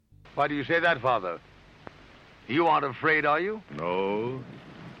Why do you say that, Father? You aren't afraid, are you? No,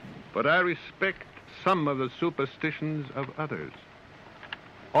 but I respect some of the superstitions of others.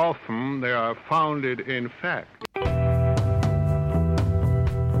 Often they are founded in fact.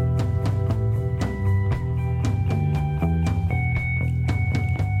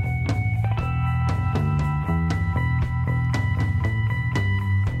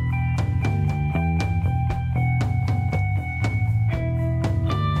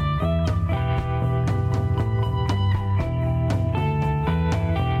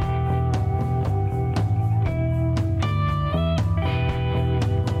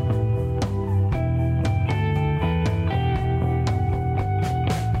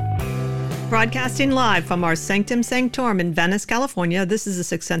 Broadcasting live from our Sanctum Sanctorum in Venice, California, this is the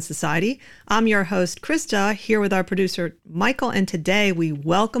Sixth Sense Society. I'm your host, Krista, here with our producer, Michael, and today we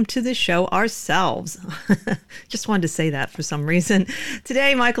welcome to the show ourselves. Just wanted to say that for some reason.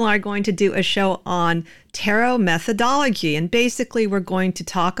 Today, Michael and I are going to do a show on tarot methodology, and basically we're going to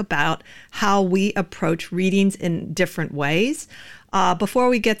talk about how we approach readings in different ways. Before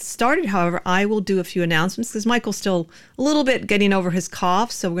we get started, however, I will do a few announcements because Michael's still a little bit getting over his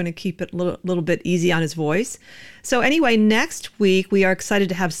cough, so we're going to keep it a little bit easy on his voice. So anyway, next week, we are excited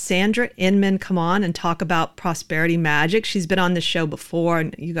to have Sandra Inman come on and talk about prosperity magic. She's been on this show before,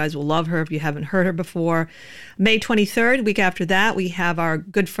 and you guys will love her if you haven't heard her before. May 23rd, week after that, we have our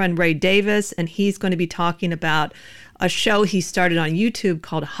good friend Ray Davis, and he's going to be talking about a show he started on YouTube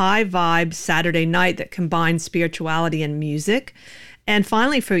called High Vibe Saturday Night that combines spirituality and music. And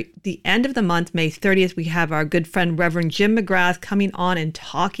finally, for the end of the month, May 30th, we have our good friend Reverend Jim McGrath coming on and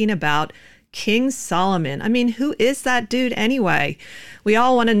talking about King Solomon. I mean, who is that dude anyway? We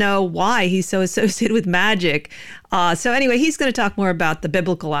all want to know why he's so associated with magic. So anyway, he's going to talk more about the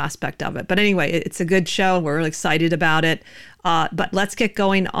biblical aspect of it. But anyway, it's a good show. We're really excited about it. But let's get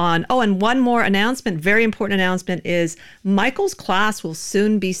going on. Oh, and one more announcement, very important announcement, is Michael's class will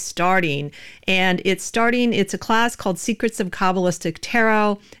soon be starting. And it's a class called Secrets of Kabbalistic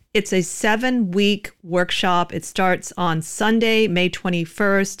Tarot. It's a 7-week workshop. It starts on Sunday, May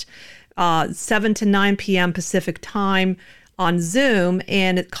 21st, 7 to 9 p.m. Pacific time on Zoom,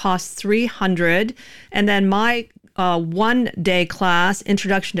 and it costs $300. And then my one-day class,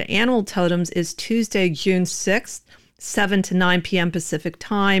 Introduction to Animal Totems, is Tuesday, June 6th. 7 to 9 p.m. Pacific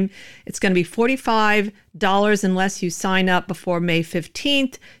time. It's going to be $45 unless you sign up before May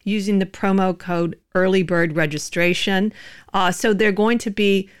 15th using the promo code Early Bird Registration. So there are going to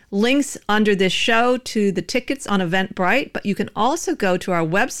be links under this show to the tickets on Eventbrite, but you can also go to our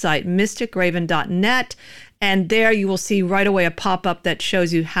website, mysticraven.net, and there you will see right away a pop-up that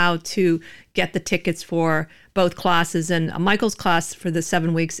shows you how to get the tickets for both classes. And Michael's class for the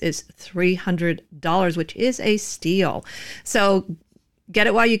 7 weeks is $300, which is a steal. So get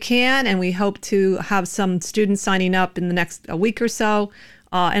it while you can, and we hope to have some students signing up in the next week or so.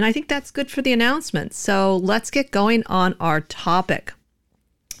 And I think that's good for the announcement. So let's get going on our topic.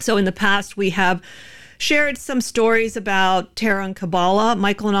 So in the past, we have shared some stories about tarot and Kabbalah.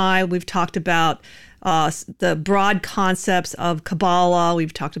 Michael and I, we've talked about the broad concepts of Kabbalah.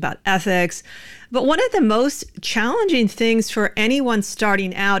 We've talked about ethics. But one of the most challenging things for anyone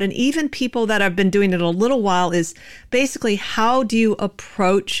starting out, and even people that have been doing it a little while, is basically how do you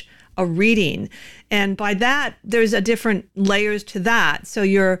approach a reading? And by that, there's a different layers to that. So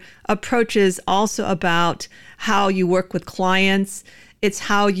your approach is also about how you work with clients. It's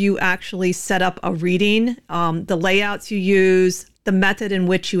how you actually set up a reading, the layouts you use, the method in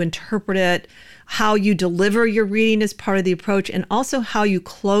which you interpret it, how you deliver your reading is part of the approach, and also how you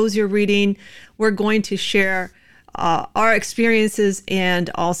close your reading. We're going to share our experiences and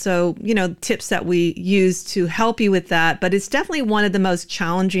also, tips that we use to help you with that. But it's definitely one of the most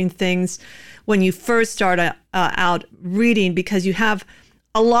challenging things when you first start out reading, because you have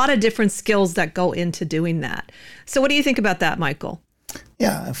a lot of different skills that go into doing that. So what do you think about that, Michael?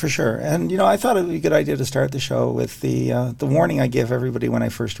 Yeah, for sure. And, I thought it would be a good idea to start the show with the warning I give everybody when I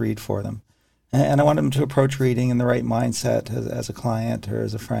first read for them. And I want them to approach reading in the right mindset as a client or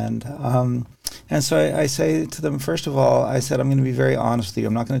as a friend. And so I say to them, first of all, I said, I'm going to be very honest with you.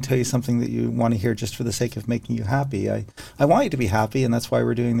 I'm not going to tell you something that you want to hear just for the sake of making you happy. I want you to be happy, and that's why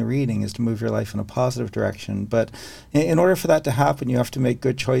we're doing the reading, is to move your life in a positive direction. But in order for that to happen, you have to make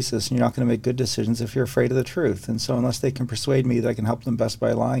good choices, and you're not going to make good decisions if you're afraid of the truth. And so unless they can persuade me that I can help them best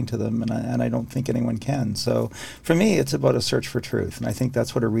by lying to them, and I don't think anyone can. So for me, it's about a search for truth, and I think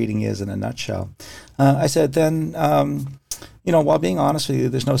that's what a reading is in a nutshell. I said then, while being honest with you,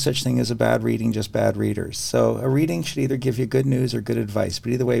 there's no such thing as a bad reading, just bad readers. So a reading should either give you good news or good advice,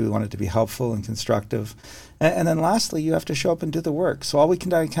 but either way, we want it to be helpful and constructive. And then lastly, you have to show up and do the work. So all we can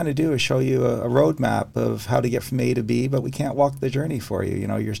kind of do is show you a roadmap of how to get from A to B, but we can't walk the journey for you.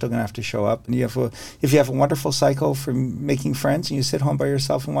 You're still going to have to show up. And if you have a wonderful cycle for making friends and you sit home by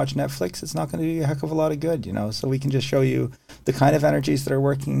yourself and watch Netflix, it's not going to do you a heck of a lot of good, So we can just show you the kind of energies that are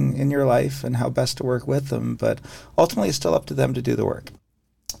working in your life and how best to work with them. But ultimately, it's still up to them to do the work.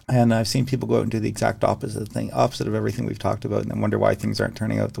 And I've seen people go out and do the exact opposite of everything we've talked about, and then wonder why things aren't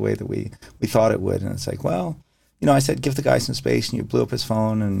turning out the way that we thought it would. And it's like, well, I said, give the guy some space, and you blew up his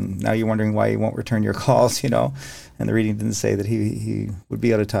phone, and now you're wondering why he won't return your calls, And the reading didn't say that he would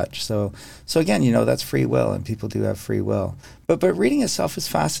be out of touch. So again, that's free will, and people do have free will. But reading itself is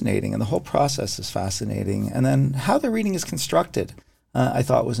fascinating, and the whole process is fascinating. And then how the reading is constructed, I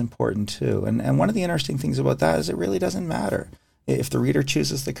thought was important too. And one of the interesting things about that is it really doesn't matter. If the reader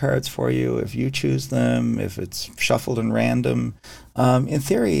chooses the cards for you, if you choose them, if it's shuffled and random, in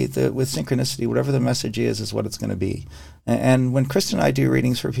theory, with synchronicity, whatever the message is what it's going to be. And when Krista and I do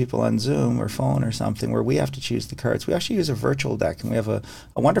readings for people on Zoom or phone or something where we have to choose the cards, we actually use a virtual deck. And we have a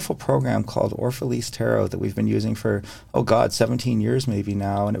wonderful program called Orphalese Tarot that we've been using for, 17 years maybe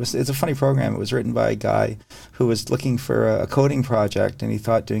now. And it's a funny program. It was written by a guy who was looking for a coding project, and he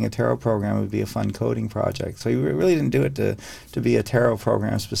thought doing a tarot program would be a fun coding project. So he really didn't do it to be a tarot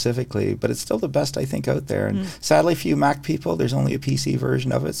program specifically, but it's still the best, I think, out there. And sadly for you Mac people, there's only a PC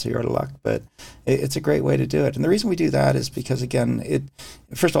version of it, so you're out of luck. But it's a great way to do it. And the reason we do that is because, again,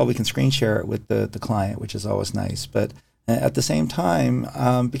 first of all, we can screen share it with the client, which is always nice. But at the same time,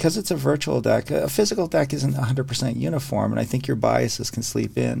 because it's a virtual deck, a physical deck isn't 100% uniform, and I think your biases can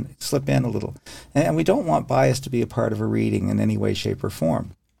slip in a little. And we don't want bias to be a part of a reading in any way, shape, or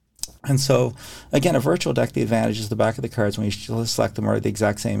form. And so, again, a virtual deck, the advantage is the back of the cards, when you select them, are the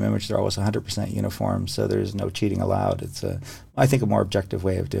exact same image. They're always 100% uniform, so there's no cheating allowed. It's, I think, a more objective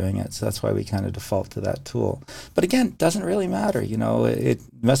way of doing it. So that's why we kind of default to that tool. But again, it doesn't really matter.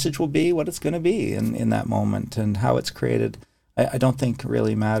 Message will be what it's going to be in that moment, and how it's created, I don't think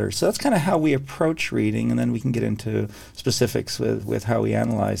really matters. So that's kind of how we approach reading, and then we can get into specifics with how we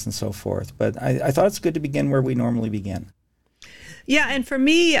analyze and so forth. But I thought it's good to begin where we normally begin. Yeah, and for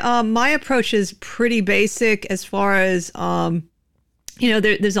me, my approach is pretty basic as far as,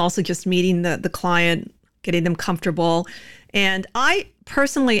 there's also just meeting the client, getting them comfortable. And I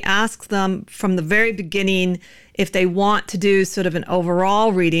personally ask them from the very beginning if they want to do sort of an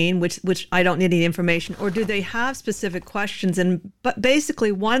overall reading, which I don't need any information, or do they have specific questions. But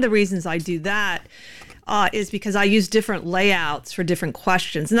basically, one of the reasons I do that is because I use different layouts for different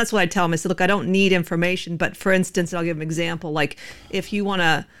questions. And that's what I tell them. I said, look, I don't need information. But for instance, I'll give an example. Like if you want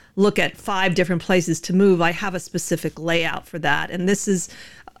to look at 5 different places to move, I have a specific layout for that. And this is,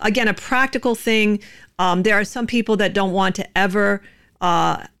 again, a practical thing. There are some people that don't want to ever,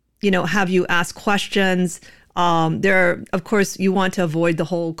 have you ask questions. Of course, you want to avoid the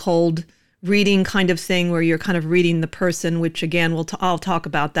whole cold reading kind of thing where you're kind of reading the person, which again, I'll talk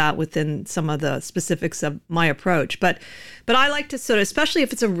about that within some of the specifics of my approach. But I like to sort of, especially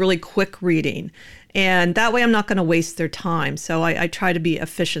if it's a really quick reading, and that way I'm not going to waste their time. So I try to be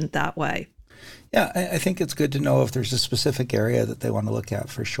efficient that way. Yeah, I think it's good to know if there's a specific area that they want to look at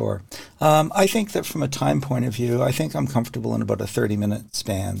for sure. I think that from a time point of view, I think I'm comfortable in about a 30-minute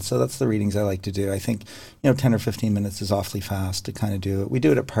span. So that's the readings I like to do. I think, 10 or 15 minutes is awfully fast to kind of do it. We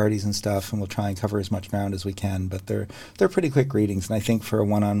do it at parties and stuff, and we'll try and cover as much ground as we can, but they're pretty quick readings. And I think for a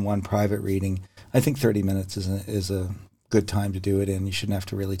one-on-one private reading, I think 30 minutes is a good time to do it in. You shouldn't have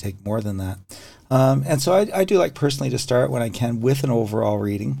to really take more than that. And so I do like personally to start when I can with an overall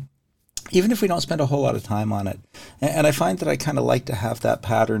reading, even if we don't spend a whole lot of time on it. And I find that I kind of like to have that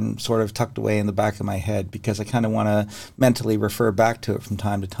pattern sort of tucked away in the back of my head, because I kind of want to mentally refer back to it from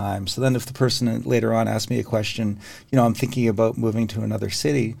time to time. So then if the person later on asks me a question, I'm thinking about moving to another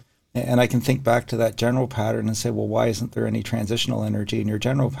city, and I can think back to that general pattern and say, well, why isn't there any transitional energy in your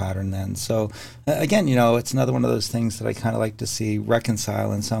general pattern then? So again, it's another one of those things that I kind of like to see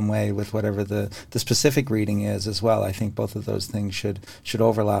reconcile in some way with whatever the specific reading is as well. I think both of those things should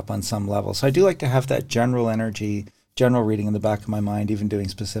overlap on some level. So I do like to have that general energy, general reading in the back of my mind, even doing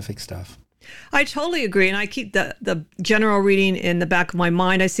specific stuff. I totally agree. And I keep the general reading in the back of my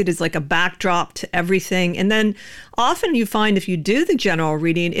mind. I see it as like a backdrop to everything. And then often you find if you do the general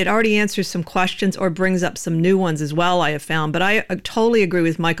reading, it already answers some questions or brings up some new ones as well, I have found. But I totally agree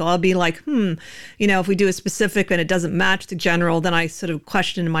with Michael. I'll be like, if we do a specific and it doesn't match the general, then I sort of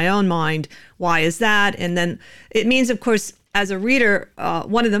question in my own mind, why is that? And then it means, of course, as a reader,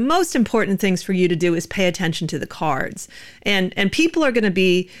 one of the most important things for you to do is pay attention to the cards. And people are going to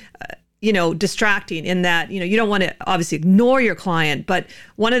be distracting in that, you don't want to obviously ignore your client. But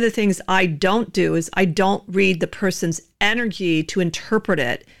one of the things I don't do is I don't read the person's energy to interpret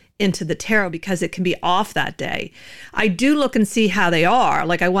it into the tarot, because it can be off that day. I do look and see how they are.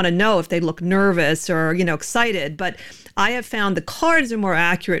 Like, I want to know if they look nervous or, excited. But I have found the cards are more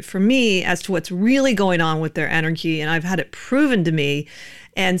accurate for me as to what's really going on with their energy. And I've had it proven to me.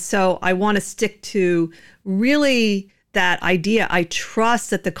 And so I want to stick to really that idea. I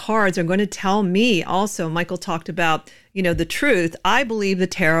trust that the cards are going to tell me. Also, Michael talked about, the truth. I believe the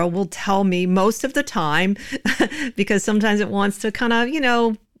tarot will tell me most of the time because sometimes it wants to kind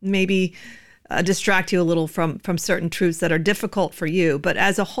of, maybe distract you a little from certain truths that are difficult for you. But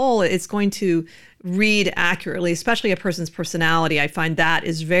as a whole, it's going to read accurately, especially a person's personality. I find that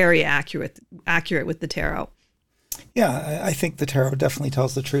is very accurate with the tarot. Yeah, I think the tarot definitely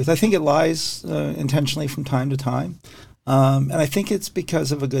tells the truth. I think it lies intentionally from time to time. And I think it's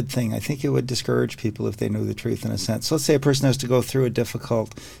because of a good thing. I think it would discourage people if they knew the truth in a sense. So let's say a person has to go through a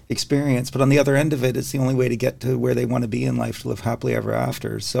difficult experience, but on the other end of it, it's the only way to get to where they want to be in life, to live happily ever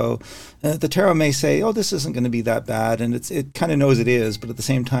after. So the tarot may say, oh, this isn't going to be that bad. And it kind of knows it is, but at the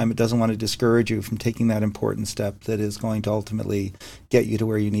same time, it doesn't want to discourage you from taking that important step that is going to ultimately get you to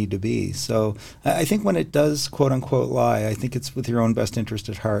where you need to be. So I think when it does, quote unquote, lie, I think it's with your own best interest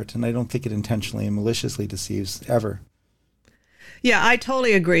at heart. And I don't think it intentionally and maliciously deceives ever. Yeah, I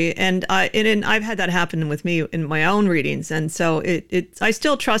totally agree. And I've had that happen with me in my own readings. And so I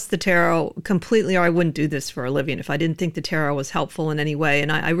still trust the tarot completely, or I wouldn't do this for a living if I didn't think the tarot was helpful in any way.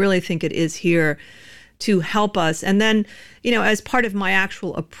 And I really think it is here to help us. And then, as part of my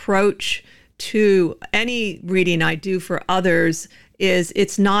actual approach to any reading I do for others is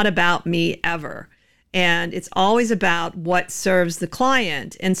it's not about me ever. And it's always about what serves the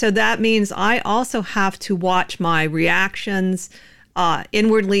client. And so that means I also have to watch my reactions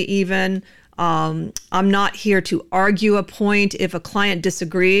inwardly even. I'm not here to argue a point. If a client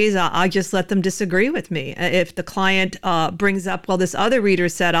disagrees, I just let them disagree with me. If the client brings up, well, this other reader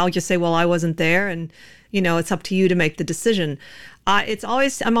said, I'll just say, well, I wasn't there. And, it's up to you to make the decision.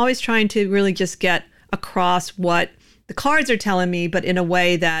 I'm always trying to really just get across what the cards are telling me, but in a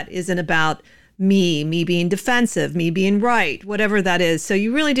way that isn't about me being defensive, me being right, whatever that is. So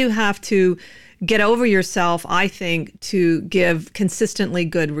you really do have to get over yourself, I think, to give consistently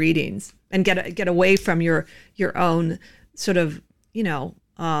good readings and get away from your own sort of, we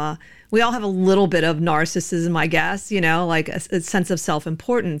all have a little bit of narcissism, I guess, like a sense of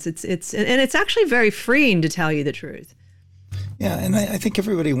self-importance. It's actually very freeing, to tell you the truth. Yeah, and I think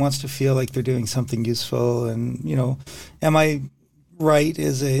everybody wants to feel like they're doing something useful, and am I right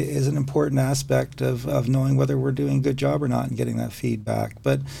is an important aspect of knowing whether we're doing a good job or not and getting that feedback.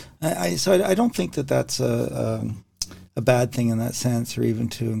 But I don't think that that's a bad thing in that sense, or even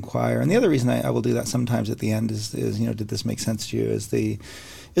to inquire. And the other reason I will do that sometimes at the end is did this make sense to you? Is the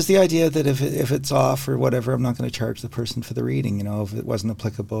idea that if it's off or whatever, I'm not going to charge the person for the reading, if it wasn't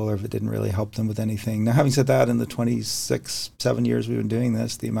applicable or if it didn't really help them with anything. Now, having said that, in the 7 years we've been doing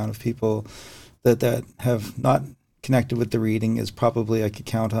this, the amount of people that have not connected with the reading is probably, I could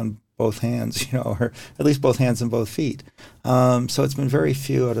count on both hands, or at least both hands and both feet. So it's been very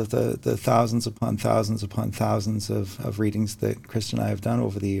few out of the thousands upon thousands upon thousands of readings that Krista and I have done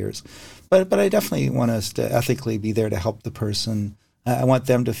over the years. But I definitely want us to ethically be there to help the person. I want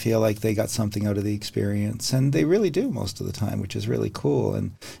them to feel like they got something out of the experience, and they really do most of the time, which is really cool.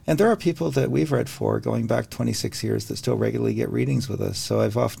 And there are people that we've read for going back 26 years that still regularly get readings with us. So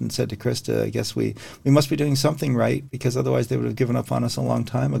I've often said to Krista, I guess we must be doing something right, because otherwise they would have given up on us a long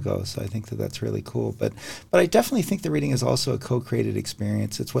time ago. So I think that's really cool. But I definitely think the reading is also a co-created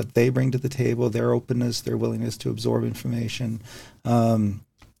experience. It's what they bring to the table, their openness, their willingness to absorb information.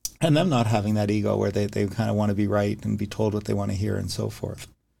 And them not having that ego where they kind of want to be right and be told what they want to hear and so forth.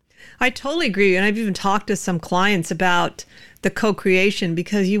 I totally agree. And I've even talked to some clients about the co-creation,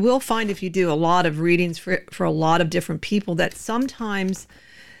 because you will find, if you do a lot of readings for a lot of different people, that sometimes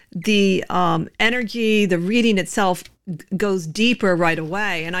the energy, the reading itself goes deeper right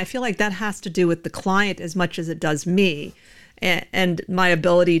away. And I feel like that has to do with the client as much as it does me and my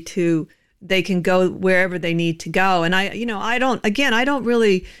ability to, they can go wherever they need to go. And I don't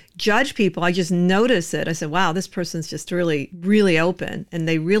really judge people. I just notice it. I said, wow, this person's just really, really open, and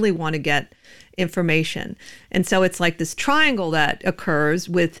they really want to get information. And so it's like this triangle that occurs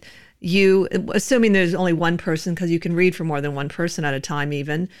with you, assuming there's only one person, because you can read for more than one person at a time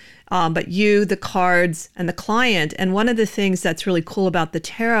even, but you, the cards, and the client. And one of the things that's really cool about the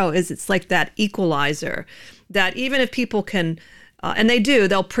tarot is it's like that equalizer, that even if people can and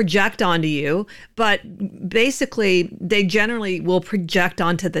they'll project onto you, but basically they generally will project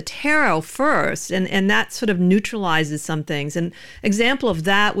onto the tarot first, and that sort of neutralizes some things. An example of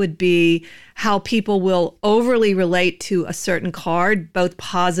that would be how people will overly relate to a certain card, both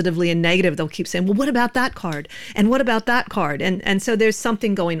positively and negative. They'll keep saying, well, what about that card? And what about that card? And so there's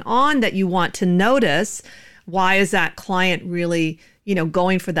something going on that you want to notice. Why is that client really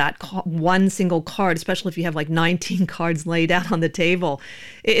going for that one single card, especially if you have like 19 cards laid out on the table?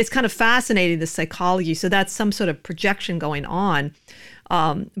 It's kind of fascinating, the psychology. So that's some sort of projection going on.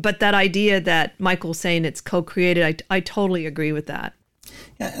 But that idea that Michael's saying it's co-created, I totally agree with that.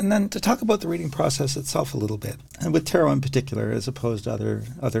 Yeah, and then to talk about the reading process itself a little bit, and with tarot in particular, as opposed to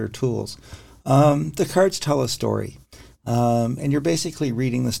other tools, the cards tell a story. And you're basically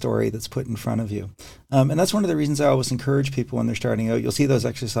reading the story that's put in front of you. And that's one of the reasons I always encourage people when they're starting out. You'll see those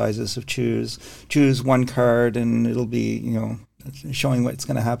exercises of choose one card, and it'll be, showing what's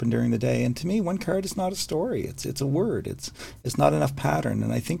going to happen during the day. And to me, one card is not a story. It's a word. It's not enough pattern.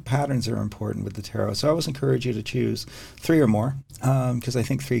 And I think patterns are important with the tarot. So I always encourage you to choose 3 or more, because I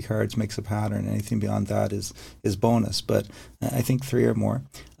think 3 cards makes a pattern. Anything beyond that is bonus. But I think 3 or more.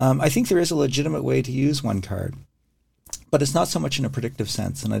 I think there is a legitimate way to use one card, but it's not so much in a predictive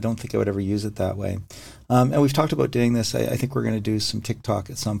sense, and I don't think I would ever use it that way. And we've talked about doing this. I think we're going to do some TikTok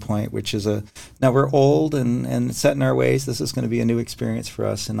at some point, which is now we're old and set in our ways. This is going to be a new experience for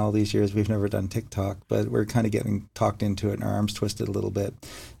us. In all these years, we've never done TikTok, but we're kind of getting talked into it and our arms twisted a little bit.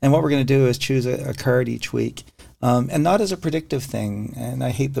 And what we're going to do is choose a card each week. And not as a predictive thing, and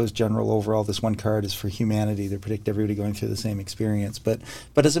I hate those general overall, this one card is for humanity, they predict everybody going through the same experience, but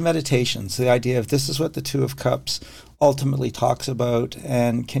as a meditation. So the idea of this is what the Two of Cups ultimately talks about,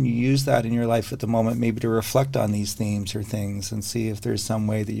 and can you use that in your life at the moment, maybe to reflect on these themes or things and see if there's some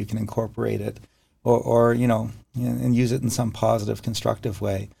way that you can incorporate it or and use it in some positive, constructive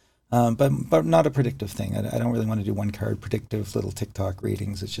way. But not a predictive thing. I don't really want to do one card predictive little TikTok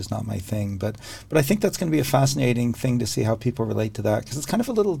readings. It's just not my thing. But I think that's going to be a fascinating thing to see how people relate to that, because it's kind of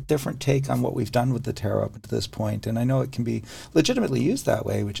a little different take on what we've done with the tarot up to this point. And I know it can be legitimately used that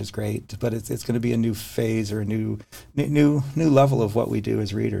way, which is great. But it's going to be a new phase or a new level of what we do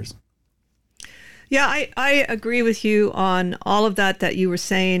as readers. Yeah, I agree with you on all of that you were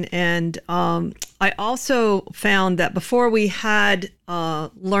saying. And I also found that before we had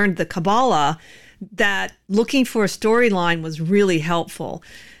learned the Kabbalah, that looking for a storyline was really helpful.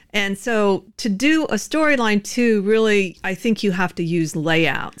 And so to do a storyline too, really, I think you have to use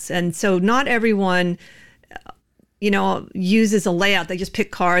layouts. And so not everyone, uses a layout. They just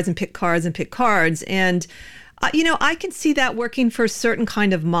pick cards and pick cards and pick cards. And I can see that working for a certain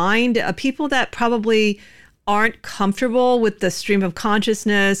kind of mind. People that probably aren't comfortable with the stream of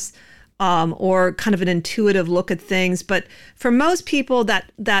consciousness or kind of an intuitive look at things. But for most people,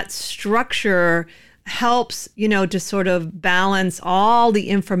 that structure helps, to sort of balance all the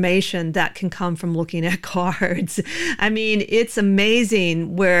information that can come from looking at cards. I mean, it's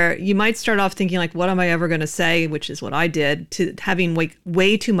amazing where you might start off thinking like, what am I ever going to say? Which is what I did, to having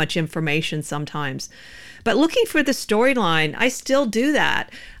way too much information sometimes. But looking for the storyline, I still do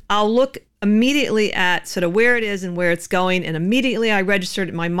that. I'll look immediately at sort of where it is and where it's going, and immediately I register it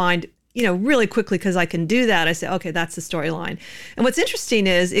in my mind, really quickly, because I can do that. I say, okay, that's the storyline. And what's interesting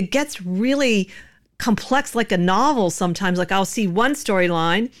is it gets really complex, like a novel sometimes. Like I'll see one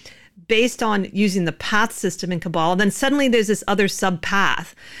storyline based on using the path system in Kabbalah, then suddenly there's this other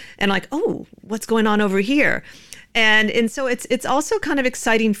sub-path, and like, oh, what's going on over here? And so it's also kind of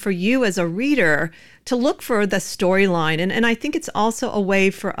exciting for you as a reader to look for the storyline. And I think it's also a way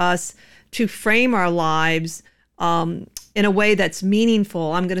for us to frame our lives in a way that's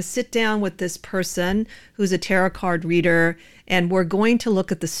meaningful. I'm going to sit down with this person who's a tarot card reader, and we're going to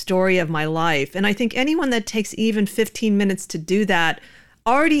look at the story of my life. And I think anyone that takes even 15 minutes to do that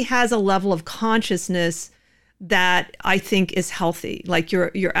already has a level of consciousness that I think is healthy. Like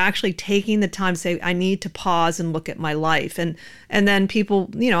you're actually taking the time to say, I need to pause and look at my life. And then people,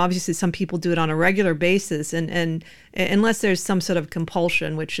 obviously some people do it on a regular basis, and unless there's some sort of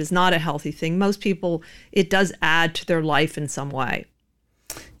compulsion, which is not a healthy thing, most people, it does add to their life in some way.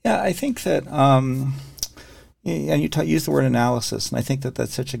 Yeah, I think that, and you use the word analysis, and I think that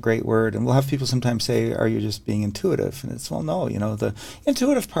that's such a great word. And we'll have people sometimes say, are you just being intuitive? And it's, well, no, the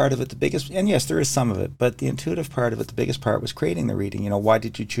intuitive part of it, the biggest, and yes, there is some of it, but the intuitive part of it, the biggest part was creating the reading. Why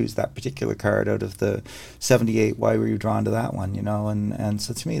did you choose that particular card out of the 78? Why were you drawn to that one? And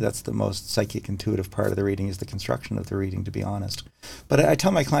so to me, that's the most psychic intuitive part of the reading, is the construction of the reading, to be honest. But I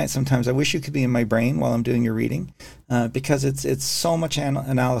tell my clients sometimes, I wish you could be in my brain while I'm doing your reading, because it's so much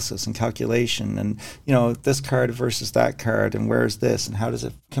analysis and calculation. And, this card versus that card, and where's this, and how does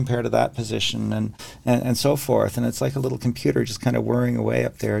it compare to that position, and so forth. And it's like a little computer just kind of whirring away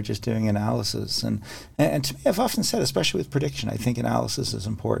up there, just doing analysis. And to me, I've often said, especially with prediction, I think analysis is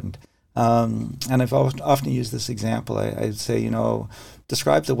important. And I've often used this example. I'd say,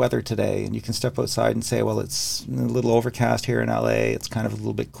 describe the weather today, and you can step outside and say, well, it's a little overcast here in LA. It's kind of a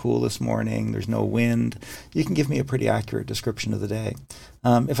little bit cool this morning. There's no wind. You can give me a pretty accurate description of the day.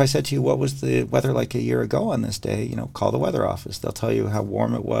 If I said to you, what was the weather like a year ago on this day, call the weather office. They'll tell you how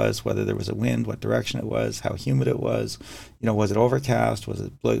warm it was, whether there was a wind, what direction it was, how humid it was, was it overcast, was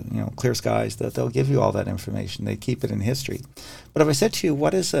it blue, clear skies. They'll give you all that information. They keep it in history. But if I said to you,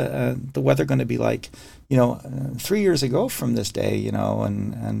 what is the weather going to be like, 3 years ago from this day,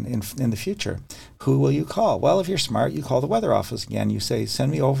 and in the future, who will you call? Well, if you're smart, you call the weather office again. You say,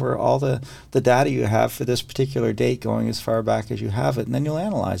 send me over all the data you have for this particular date going as far back as you have it, and then you'll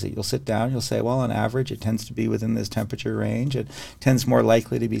analyze it. You'll sit down, you'll say, well, on average, it tends to be within this temperature range. It tends more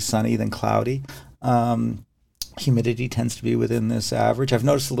likely to be sunny than cloudy. Humidity tends to be within this average. I've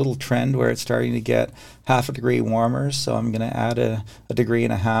noticed a little trend where it's starting to get half a degree warmer, so I'm going to add a degree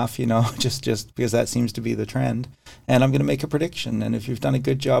and a half, just because that seems to be the trend. And I'm going to make a prediction. And if you've done a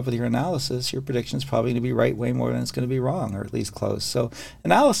good job with your analysis, your prediction is probably going to be right way more than it's going to be wrong, or at least close. So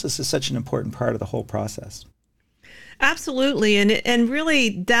analysis is such an important part of the whole process. Absolutely. And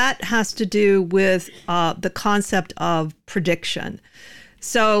really that has to do with the concept of prediction.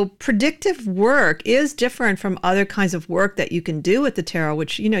 So predictive work is different from other kinds of work that you can do with the tarot,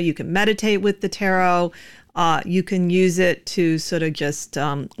 which, you can meditate with the tarot. You can use it to sort of just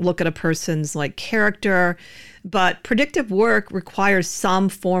look at a person's character. But predictive work requires some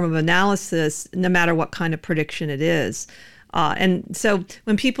form of analysis, no matter what kind of prediction it is. And so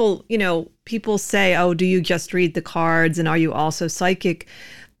when people say, oh, do you just read the cards and are you also psychic?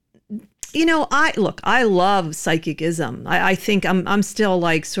 I love psychicism. I think I'm still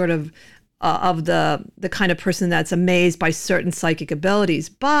sort of the kind of person that's amazed by certain psychic abilities,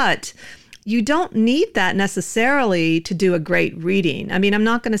 but you don't need that necessarily to do a great reading. I mean, I'm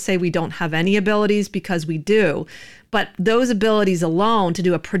not going to say we don't have any abilities, because we do, but those abilities alone to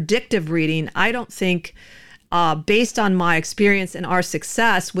do a predictive reading, I don't think, based on my experience and our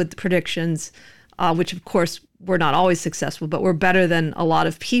success with the predictions, which of course we're not always successful, but we're better than a lot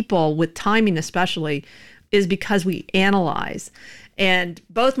of people with timing especially, is because we analyze. And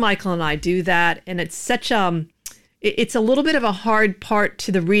both Michael and I do that. And it's it's a little bit of a hard part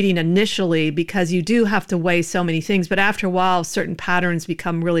to the reading initially, because you do have to weigh so many things. But after a while, certain patterns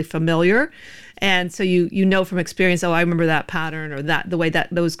become really familiar. And so you know from experience, oh, I remember that pattern, or the way that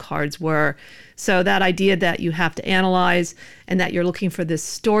those cards were. So that idea that you have to analyze and that you're looking for this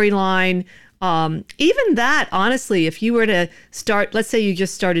storyline, even that, honestly, if you were to start, let's say you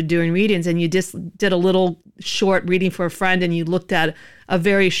just started doing readings and you just did a little short reading for a friend and you looked at a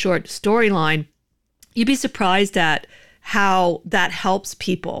very short storyline, you'd be surprised at how that helps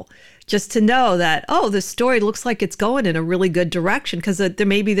people, just to know that, oh, this story looks like it's going in a really good direction, because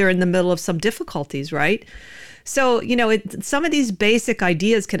they're in the middle of some difficulties, right? So, some of these basic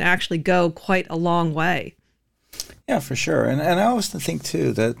ideas can actually go quite a long way. Yeah, for sure. And I always think,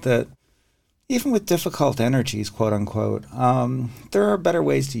 too, that even with difficult energies, quote unquote, there are better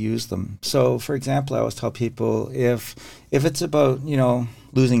ways to use them. So, for example, I always tell people, if it's about,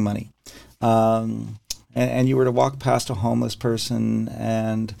 losing money, and you were to walk past a homeless person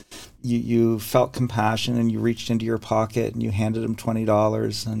and you felt compassion and you reached into your pocket and you handed him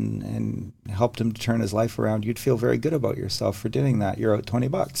 $20 and helped him to turn his life around, you'd feel very good about yourself for doing that. You're out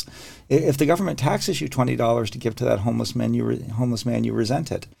 $20. If the government taxes you $20 to give to that homeless man, you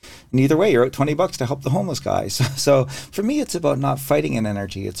resent it. And either way, you're out $20 to help the homeless guy. So for me, it's about not fighting an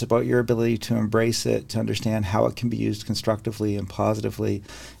energy. It's about your ability to embrace it, to understand how it can be used constructively and positively.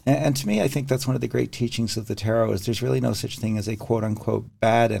 And to me, I think that's one of the great teachings of the tarot, is there's really no such thing as a quote unquote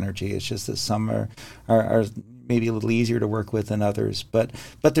bad energy. It's just that some are maybe a little easier to work with than others. But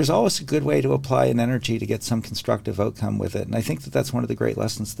there's always a good way to apply an energy to get some constructive outcome with it. And I think that's one of the great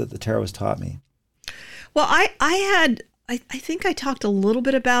lessons that the tarot has taught me. Well, I think I talked a little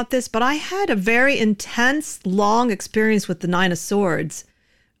bit about this, but I had a very intense, long experience with the Nine of Swords.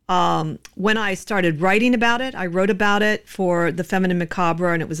 When I started writing about it, I wrote about it for the Feminine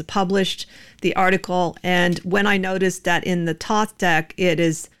Macabre, and it was published, the article. And when I noticed that in the Thoth deck, it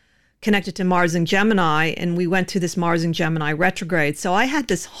is connected to Mars and Gemini, and we went through this Mars and Gemini retrograde. So I had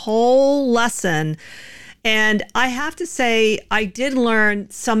this whole lesson, and I have to say, I did learn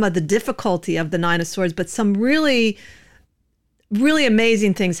some of the difficulty of the Nine of Swords, but some really really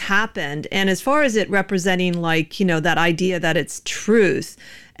amazing things happened. And as far as it representing like, that idea that it's truth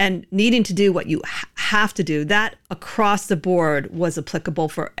and needing to do what you have to do, that across the board was applicable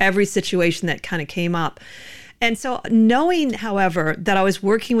for every situation that kind of came up. And so knowing, however, that I was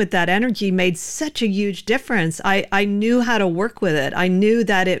working with that energy made such a huge difference. I knew how to work with it. I knew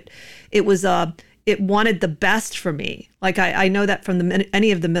that it wanted the best for me. Like I know that from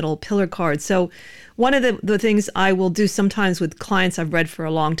any of the middle pillar cards. So one of the things I will do sometimes with clients I've read for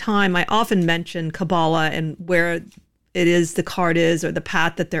a long time, I often mention Kabbalah and where it is the card is or the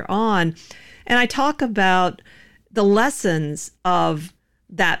path that they're on. And I talk about the lessons of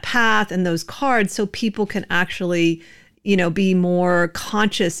that path and those cards so people can actually, be more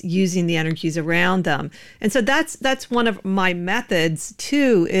conscious using the energies around them. And so that's one of my methods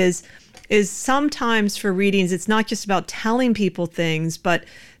too, is sometimes for readings, it's not just about telling people things, but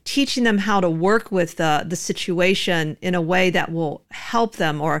teaching them how to work with the situation in a way that will help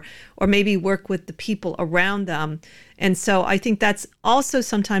them or maybe work with the people around them. And so I think that's also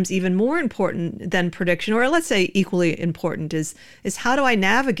sometimes even more important than prediction, or let's say equally important, is how do I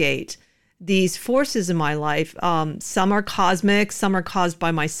navigate these forces in my life? Some are cosmic, some are caused by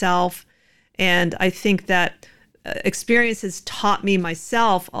myself. And I think that experience has taught me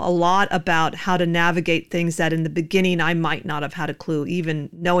myself a lot about how to navigate things that in the beginning I might not have had a clue, even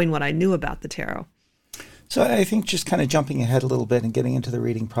knowing what I knew about the tarot. So I think just kind of jumping ahead a little bit and getting into the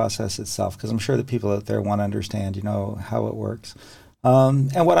reading process itself, because I'm sure that people out there want to understand, how it works.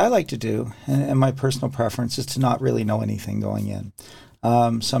 And what I like to do, and my personal preference, is to not really know anything going in.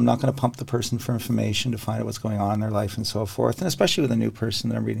 So I'm not going to pump the person for information to find out what's going on in their life and so forth, and especially with a new person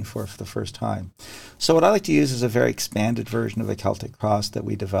that I'm reading for the first time. So what I like to use is a very expanded version of the Celtic Cross that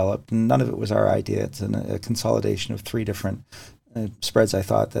we developed. And none of it was our idea. It's a consolidation of 3 different spreads I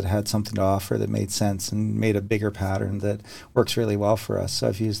thought that had something to offer that made sense and made a bigger pattern that works really well for us. So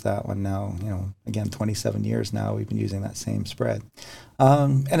I've used that one now, again, 27 years now, we've been using that same spread.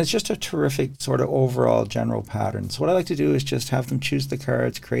 And it's just a terrific sort of overall general pattern. So what I like to do is just have them choose the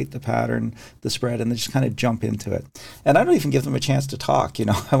cards, create the pattern, the spread, and then just kind of jump into it. And I don't even give them a chance to talk.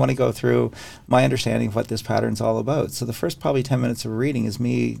 I want to go through my understanding of what this pattern's all about. So the first probably 10 minutes of reading is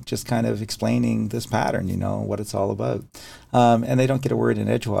me just kind of explaining this pattern, what it's all about. And they don't get a word in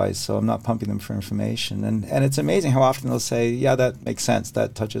edgewise, so I'm not pumping them for information. And it's amazing how often they'll say, yeah, that makes sense.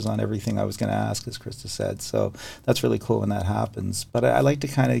 That touches on everything I was going to ask, as Krista said. So that's really cool when that happens. But I like to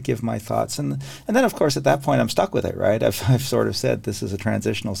kind of give my thoughts. And then, of course, at that point, I'm stuck with it, right? I've sort of said this is a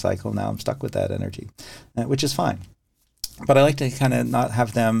transitional cycle. Now I'm stuck with that energy, which is fine. But I like to kind of not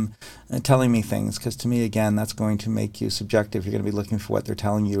have them telling me things, because to me, again, that's going to make you subjective. You're going to be looking for what they're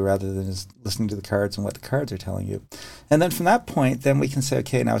telling you rather than just listening to the cards and what the cards are telling you. And then from that point, then we can say,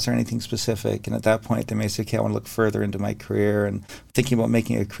 okay, now is there anything specific? And at that point, they may say, okay, I want to look further into my career and thinking about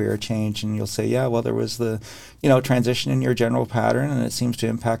making a career change. And you'll say, yeah, well, there was the, transition in your general pattern, and it seems to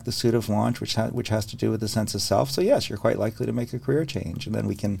impact the suit of launch, which has to do with the sense of self. So yes, you're quite likely to make a career change. And then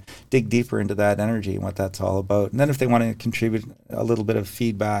we can dig deeper into that energy and what that's all about. And then if they want to contribute a little bit of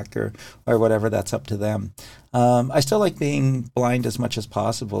feedback or whatever, that's up to them. I still like being blind as much as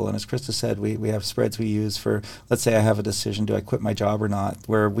possible. And as Krista said, we have spreads we use for, let's say I have a decision, do I quit my job or not,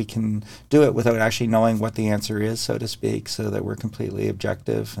 where we can do it without actually knowing what the answer is, so to speak, so that we're completely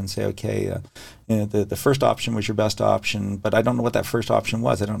objective and say, okay, the first option was your best option, but I don't know what that first option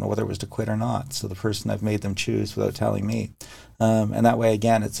was. I don't know whether it was to quit or not. So the person, I've made them choose without telling me. And that way,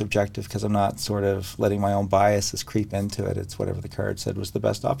 again, it's subjective because I'm not sort of letting my own biases creep into it. It's whatever the card said was the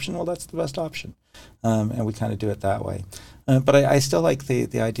best option. Well, that's the best option. And we kind of do it that way. But I still like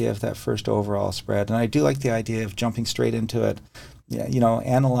the idea of that first overall spread. And I do like the idea of jumping straight into it,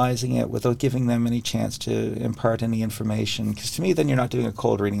 analyzing it without giving them any chance to impart any information. Because to me, then you're not doing a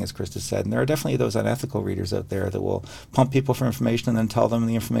cold reading, as Krista said. And there are definitely those unethical readers out there that will pump people for information and then tell them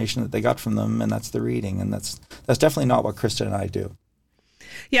the information that they got from them, and that's the reading. And that's definitely not what Krista and I do.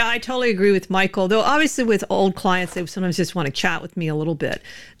 Yeah, I totally agree with Michael, though obviously with old clients, they sometimes just want to chat with me a little bit.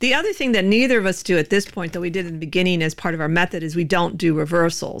 The other thing that neither of us do at this point, that we did in the beginning as part of our method, is we don't do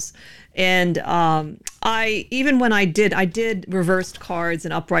reversals. And even when I did reversed cards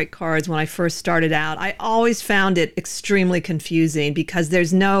and upright cards when I first started out, I always found it extremely confusing because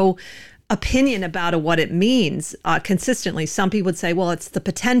there's no opinion about what it means consistently. Some people would say, well, it's the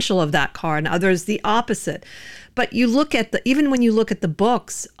potential of that card, and others the opposite. But you look at even when you look at the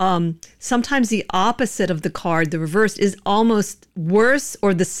books, sometimes the opposite of the card, the reverse, is almost worse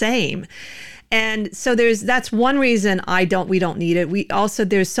or the same. And so that's one reason we don't need it. We also,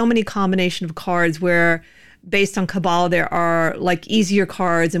 there's so many combination of cards where based on Kabbalah, there are like easier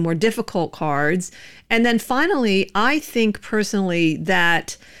cards and more difficult cards. And then finally, I think personally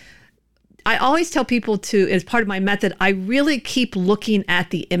that I always tell people to, as part of my method, I really keep looking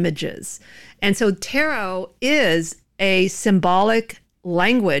at the images. And so tarot is a symbolic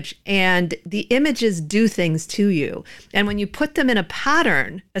language, and the images do things to you. And when you put them in a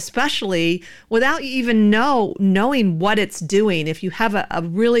pattern, especially without you even knowing what it's doing, if you have a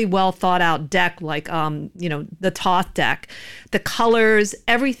really well thought out deck, like, the Thoth deck, the colors,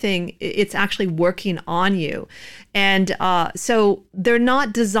 everything, it's actually working on you. And so they're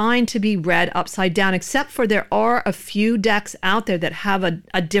not designed to be read upside down, except for there are a few decks out there that have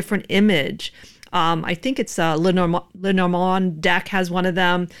a different image. I think it's Lenormand deck has one of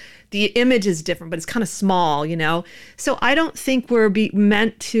them. The image is different, but it's kind of small, So I don't think we're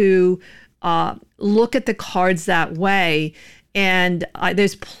meant to look at the cards that way. And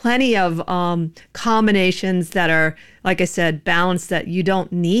there's plenty of combinations that are, like I said, balanced, that you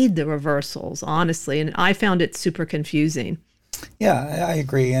don't need the reversals, honestly. And I found it super confusing. Yeah, I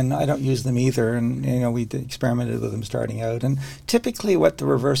agree, and I don't use them either. And we experimented with them starting out. And typically, what the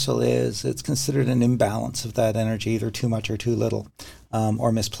reversal is, it's considered an imbalance of that energy, either too much or too little,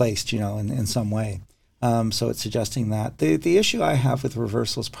 or misplaced, in some way. So it's suggesting that. The issue I have with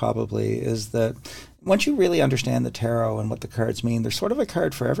reversals probably is that once you really understand the tarot and what the cards mean, there's sort of a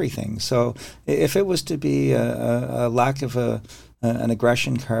card for everything. So if it was to be a lack of an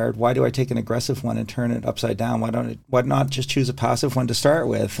aggression card, why do I take an aggressive one and turn it upside down? Why not just choose a passive one to start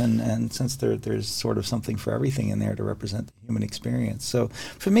with? And since there's sort of something for everything in there to represent the human experience. So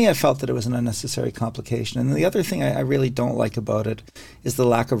for me, I felt that it was an unnecessary complication. And the other thing I really don't like about it is the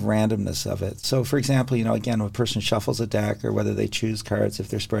lack of randomness of it. So for example, again, when a person shuffles a deck, or whether they choose cards, if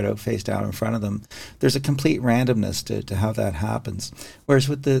they're spread out face down in front of them, there's a complete randomness to how that happens. Whereas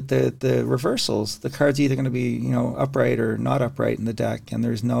with the reversals, the card's either going to be, upright or not upright in the deck, and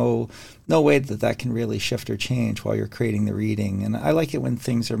there's no way that can really shift or change while you're creating the reading. And I like it when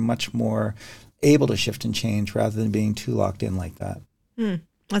things are much more able to shift and change rather than being too locked in like that.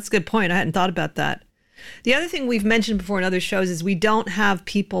 That's a good point. I hadn't thought about that. The other thing we've mentioned before in other shows is we don't have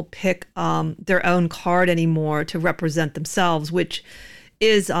people pick their own card anymore to represent themselves, which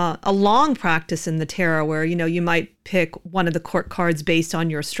is a long practice in the tarot, where you might pick one of the court cards based on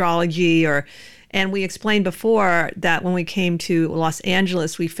your astrology, and we explained before that when we came to Los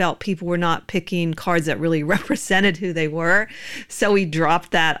Angeles, we felt people were not picking cards that really represented who they were. So we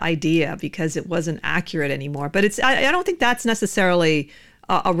dropped that idea because it wasn't accurate anymore. But I don't think that's necessarily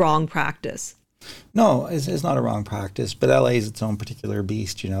a wrong practice. No, it's not a wrong practice, but LA is its own particular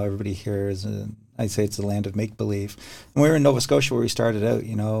beast. Everybody here is I'd say it's the land of make-believe. And we were in Nova Scotia where we started out,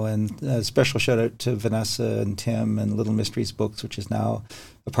 and a special shout out to Vanessa and Tim and Little Mysteries Books, which is now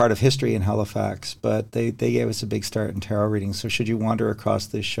a part of history in Halifax. But they gave us a big start in tarot reading. So should you wander across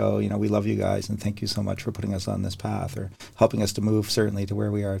this show, we love you guys, and thank you so much for putting us on this path, or helping us to move certainly to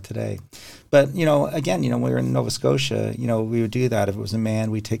where we are today. But, again, when we were in Nova Scotia, we would do that. If it was a man,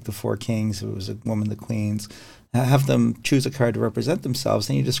 we'd take the four kings. If it was a woman, the queens. Have them choose a card to represent themselves,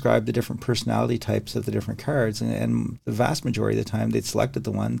 and you describe the different personality types of the different cards, and the vast majority of the time they'd selected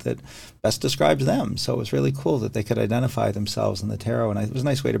the one that best describes them. So it was really cool that they could identify themselves in the tarot, and it was a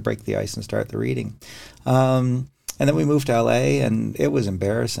nice way to break the ice and start the reading. And then we moved to LA, and it was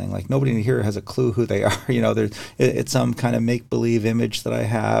embarrassing. Like, nobody here has a clue who they are. It's some kind of make-believe image that I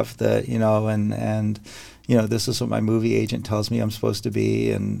have that, and this is what my movie agent tells me I'm supposed to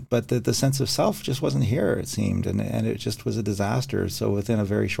be. But the sense of self just wasn't here, it seemed, and it just was a disaster. So within a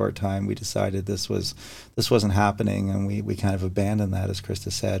very short time, we decided this wasn't happening, and we kind of abandoned that, as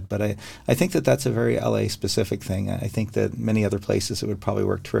Krista said. But I think that's a very LA-specific thing. I think that many other places it would probably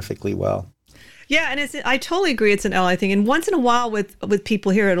work terrifically well. Yeah, and I totally agree. It's an LA thing. And once in a while with people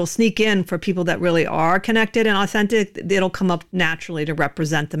here, it'll sneak in for people that really are connected and authentic. It'll come up naturally to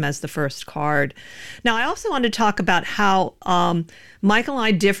represent them as the first card. Now, I also wanted to talk about how Michael and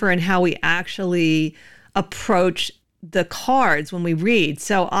I differ in how we actually approach the cards when we read.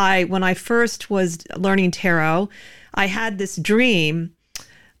 So when I first was learning tarot, I had this dream,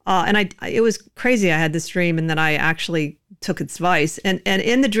 and it was crazy. I had this dream, and then I actually took its advice. And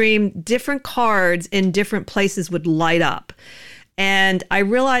in the dream, different cards in different places would light up. And I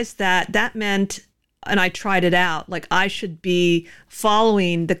realized that meant, and I tried it out, like I should be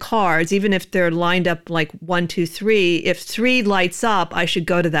following the cards, even if they're lined up like 1, 2, 3. If 3 lights up, I should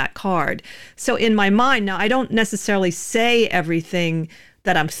go to that card. So in my mind, now I don't necessarily say everything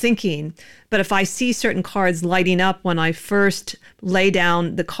that I'm thinking, but if I see certain cards lighting up when I first lay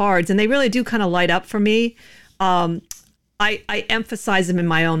down the cards, and they really do kind of light up for me, I emphasize them in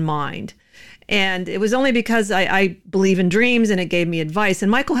my own mind. And it was only because I believe in dreams and it gave me advice.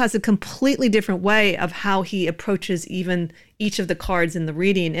 And Michael has a completely different way of how he approaches even each of the cards in the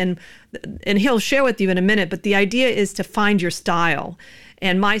reading. And he'll share with you in a minute, but the idea is to find your style.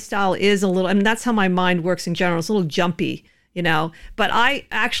 And my style is a little, I mean, that's how my mind works in general. It's a little jumpy, but I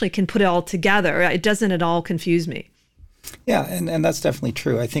actually can put it all together. It doesn't at all confuse me. Yeah, and that's definitely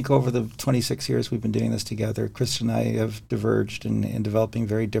true. I think over the 26 years we've been doing this together, Krista and I have diverged in developing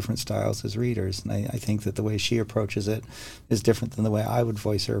very different styles as readers. And I think that the way she approaches it is different than the way I would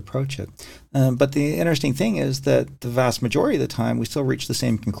voice or approach it. But the interesting thing is that the vast majority of the time we still reach the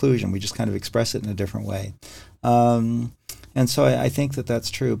same conclusion. We just kind of express it in a different way. And so I think that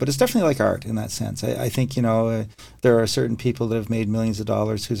that's true. But it's definitely like art in that sense. I think, there are certain people that have made millions of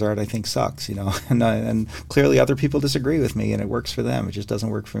dollars whose art I think sucks, and clearly other people disagree with me and it works for them. It just doesn't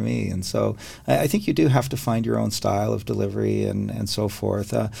work for me. And so I think you do have to find your own style of delivery and so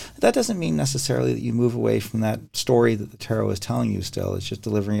forth. That doesn't mean necessarily that you move away from that story that the tarot is telling you still. It's just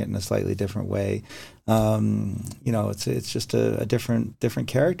delivering it in a slightly different way. It's just a different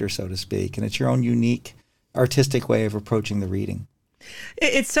character, so to speak. And it's your own unique artistic way of approaching the reading.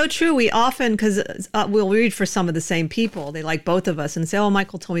 It's so true. We often, because we'll read for some of the same people, they like both of us and say, oh,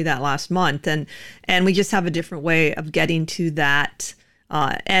 Michael told me that last month. And we just have a different way of getting to that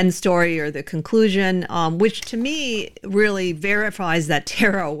end story or the conclusion, which to me really verifies that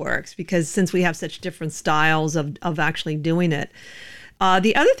tarot works, because since we have such different styles of actually doing it.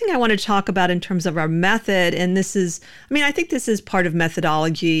 The other thing I want to talk about in terms of our method, and this is, I think this is part of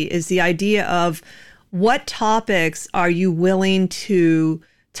methodology, is the idea of what topics are you willing to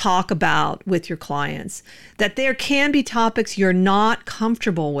talk about with your clients? That there can be topics you're not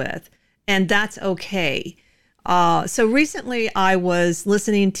comfortable with, and that's okay. So recently I was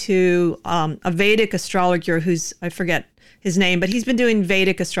listening to a Vedic astrologer I forget his name, but he's been doing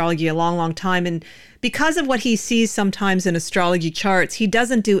Vedic astrology a long, long time. And because of what he sees sometimes in astrology charts, he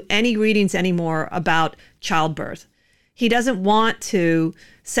doesn't do any readings anymore about childbirth. He doesn't want to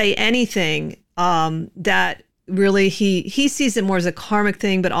say anything that really he sees it more as a karmic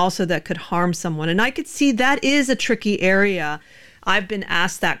thing, but also that could harm someone. And I could see that is a tricky area. I've been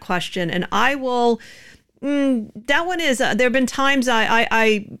asked that question, and I will, that one is, there have been times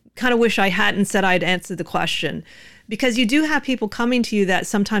I kind of wish I hadn't said I'd answered the question, because you do have people coming to you that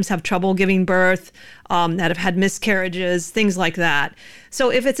sometimes have trouble giving birth, that have had miscarriages, things like that.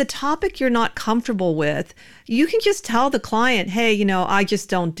 So if it's a topic you're not comfortable with, you can just tell the client, hey, I just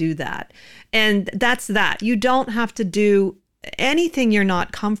don't do that. And that's that. You don't have to do anything you're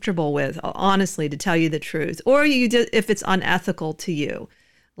not comfortable with, honestly, to tell you the truth, or if it's unethical to you.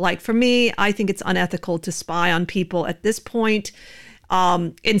 Like for me, I think it's unethical to spy on people at this point,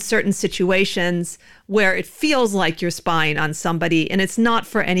 in certain situations where it feels like you're spying on somebody and it's not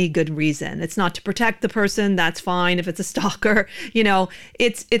for any good reason. It's not to protect the person. That's fine. If it's a stalker,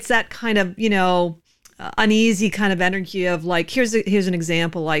 it's that kind of, uneasy kind of energy of like, here's an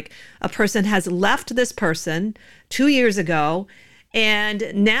example, like a person has left this person 2 years ago,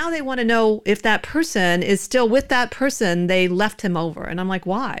 and now they want to know if that person is still with that person they left him over. And I'm like,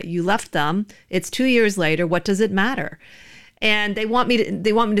 why? You left them. It's 2 years later. What does it matter? And they want me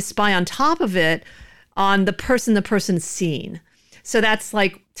to spy on top of it on the person's seen. So that's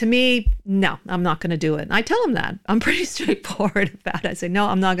like, to me, no, I'm not going to do it. And I tell them that. I'm pretty straightforward about it. I say, no,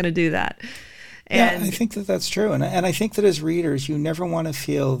 I'm not going to do that. And I think that that's true. And I think that as readers, you never want to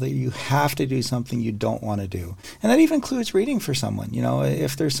feel that you have to do something you don't want to do. And that even includes reading for someone.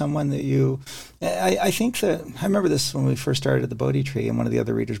 If there's someone that I think that, I remember this when we first started at the Bodhi Tree, and one of the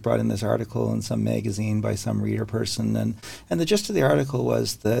other readers brought in this article in some magazine by some reader person. And the gist of the article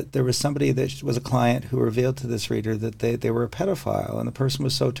was that there was somebody that was a client who revealed to this reader that they were a pedophile. And the person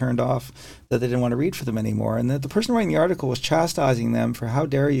was so turned off that they didn't want to read for them anymore. And that the person writing the article was chastising them for, how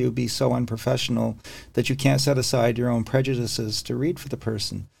dare you be so unprofessional that you can't set aside your own prejudices to read for the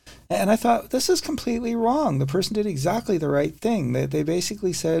person. And I thought, this is completely wrong. The person did exactly the right thing. They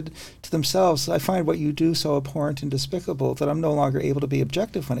basically said to themselves, I find what you do so abhorrent and despicable that I'm no longer able to be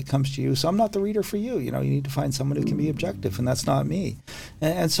objective when it comes to you, so I'm not the reader for you. You need to find someone who can be objective, and that's not me.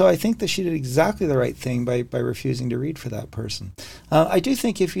 And so I think that she did exactly the right thing by refusing to read for that person. I do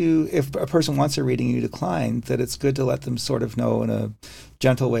think if a person wants a reading and you decline, that it's good to let them sort of know in a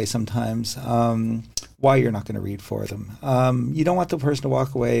gentle way sometimes why you're not going to read for them. You don't want the person to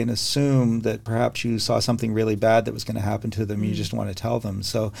walk away and assume that perhaps you saw something really bad that was going to happen to them. You just want to tell them.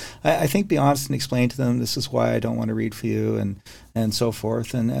 So I think be honest and explain to them, this is why I don't want to read for you, and so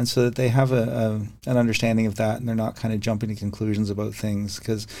forth. And so that they have an understanding of that, and they're not kind of jumping to conclusions about things,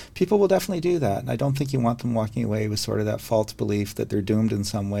 because people will definitely do that. And I don't think you want them walking away with sort of that false belief that they're doomed in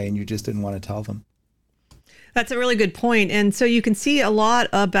some way and you just didn't want to tell them. That's a really good point. And so you can see a lot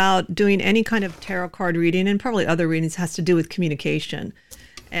about doing any kind of tarot card reading, and probably other readings, has to do with communication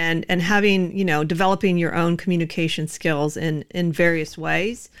and having, developing your own communication skills in various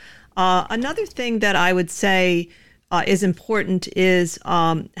ways. Another thing that I would say is important is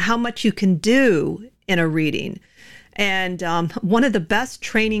how much you can do in a reading. And one of the best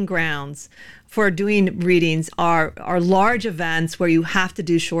training grounds for doing readings are large events where you have to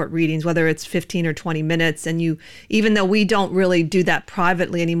do short readings, whether it's 15 or 20 minutes. And even though we don't really do that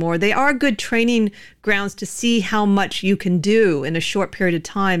privately anymore, they are good training grounds to see how much you can do in a short period of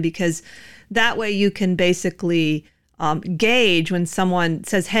time, because that way you can basically gauge when someone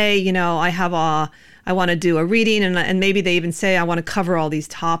says, hey, I want to do a reading, and maybe they even say, I want to cover all these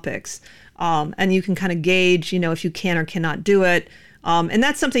topics. And you can kind of gauge, if you can or cannot do it. And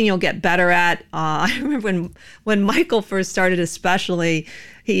that's something you'll get better at. I remember when Michael first started, especially,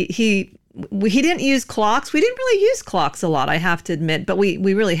 he didn't use clocks. We didn't really use clocks a lot, I have to admit, but we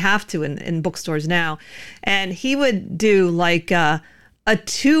really have to in bookstores now. And he would do like a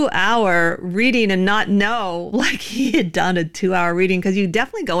 2-hour reading and not know like he had done a 2-hour reading, because you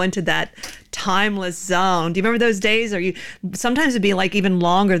definitely go into that timeless zone. Do you remember those days? Or sometimes it'd be like even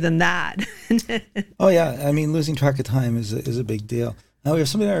longer than that. Oh yeah, I mean, losing track of time is a big deal. Now we have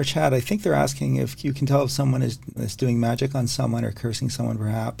somebody in our chat. I think they're asking if you can tell if someone is doing magic on someone or cursing someone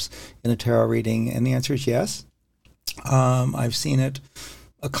perhaps in a tarot reading, and the answer is yes. I've seen it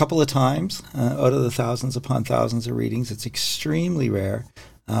a couple of times out of the thousands upon thousands of readings. It's extremely rare.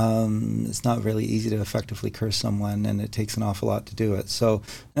 It's not really easy to effectively curse someone, and it takes an awful lot to do it. So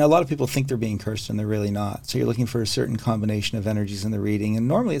a lot of people think they're being cursed, and they're really not. So you're looking for a certain combination of energies in the reading, and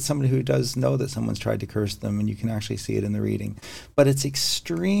normally it's somebody who does know that someone's tried to curse them, and you can actually see it in the reading. But it's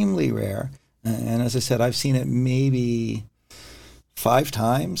extremely rare, and as I said, I've seen it maybe 5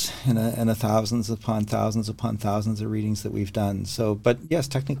 times in a thousands upon thousands upon thousands of readings that we've done. So, but yes,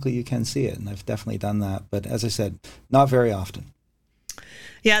 technically you can see it, and I've definitely done that. But as I said, not very often.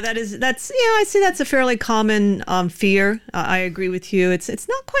 Yeah, I see that's a fairly common fear. I agree with you. It's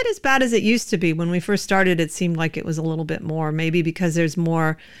not quite as bad as it used to be. When we first started, it seemed like it was a little bit more, maybe because there's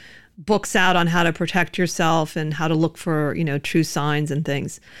more books out on how to protect yourself and how to look for, true signs and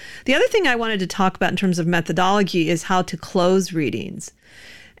things. The other thing I wanted to talk about in terms of methodology is how to close readings.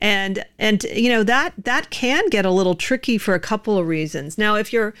 And that can get a little tricky for a couple of reasons. Now,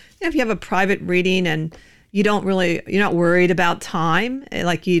 if you have a private reading and you're not worried about time,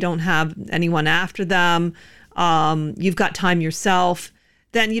 like you don't have anyone after them, you've got time yourself,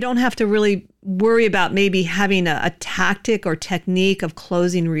 then you don't have to really worry about maybe having a tactic or technique of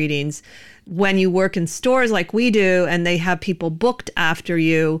closing readings. When you work in stores like we do and they have people booked after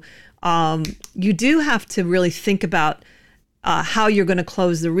you, you do have to really think about how you're going to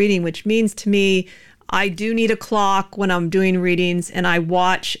close the reading, which means to me, I do need a clock when I'm doing readings, and I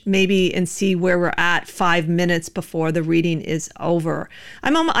watch maybe and see where we're at 5 minutes before the reading is over.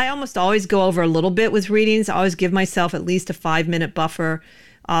 I almost always go over a little bit with readings. I always give myself at least a 5-minute buffer.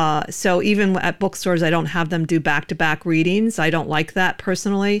 So even at bookstores, I don't have them do back-to-back readings. I don't like that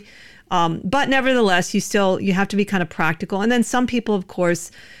personally. But nevertheless, you have to be kind of practical. And then some people, of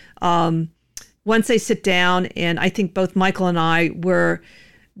course, once they sit down, and I think both Michael and I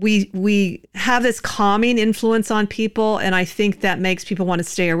we have this calming influence on people, and I think that makes people want to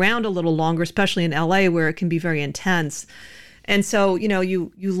stay around a little longer, especially in LA where it can be very intense. And so,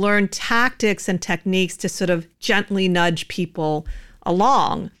 you learn tactics and techniques to sort of gently nudge people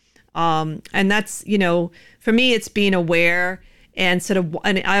along. And that's, for me, it's being aware and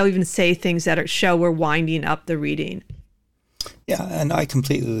and I'll even say things that show we're winding up the reading. Yeah, and I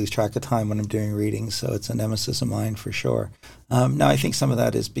completely lose track of time when I'm doing readings, so it's a nemesis of mine for sure. Now, I think some of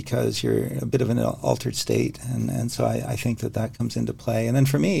that is because you're in a bit of an altered state, and so I think that comes into play. And then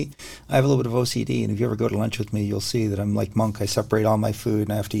for me, I have a little bit of OCD, and if you ever go to lunch with me, you'll see that I'm like Monk. I separate all my food,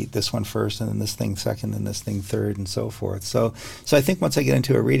 and I have to eat this one first, and then this thing second, and this thing third, and so forth. So I think once I get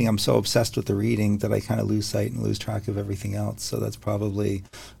into a reading, I'm so obsessed with the reading that I kind of lose sight and lose track of everything else. So that's probably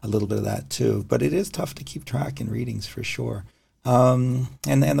a little bit of that too. But it is tough to keep track in readings for sure. And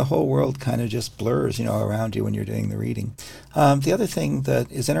the whole world kind of just blurs, around you when you're doing the reading. The other thing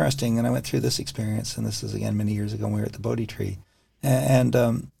that is interesting, and I went through this experience, and this is again many years ago when we were at the Bodhi Tree, and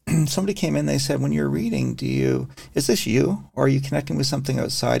somebody came in, they said, when you're reading, is this you, or are you connecting with something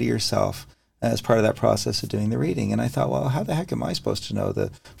outside of yourself as part of that process of doing the reading? And I thought, well, how the heck am I supposed to know?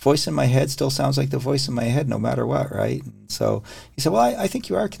 The voice in my head still sounds like the voice in my head no matter what, right? And so he said, well, I think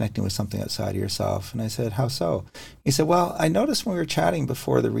you are connecting with something outside of yourself. And I said, how so? He said, well, I noticed when we were chatting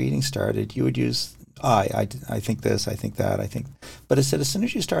before the reading started, you would use I think this, I think that, I think. But it said, as soon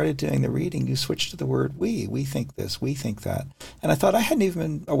as you started doing the reading, you switched to the word we think this, we think that. And I thought I hadn't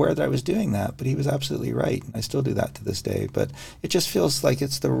even been aware that I was doing that, but he was absolutely right. And I still do that to this day. But it just feels like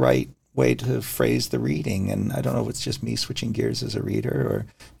it's the right way to phrase the reading. And I don't know if it's just me switching gears as a reader, or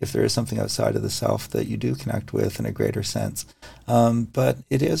if there is something outside of the self that you do connect with in a greater sense. But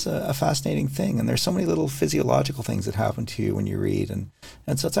it is a fascinating thing. And there's so many little physiological things that happen to you when you read.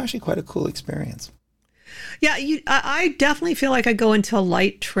 And so it's actually quite a cool experience. Yeah, I definitely feel like I go into a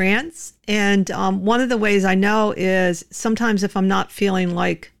light trance. And one of the ways I know is sometimes if I'm not feeling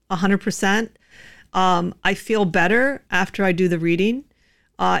like 100%, I feel better after I do the reading.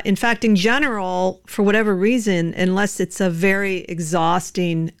 In fact, in general, for whatever reason, unless it's a very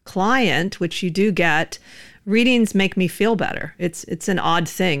exhausting client, which you do get, readings make me feel better. It's an odd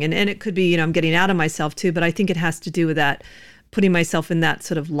thing. And it could be, I'm getting out of myself too, but I think it has to do with that, putting myself in that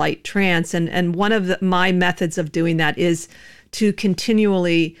sort of light trance. And one of my methods of doing that is to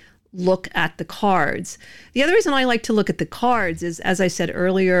continually look at the cards. The other reason I like to look at the cards is, as I said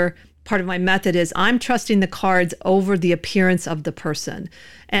earlier, part of my method is I'm trusting the cards over the appearance of the person.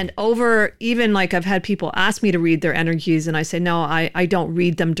 And over, even like I've had people ask me to read their energies, and I say, no, I don't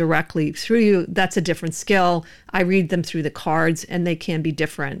read them directly through you. That's a different skill. I read them through the cards, and they can be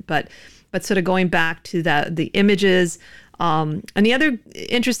different. But sort of going back to the images. And the other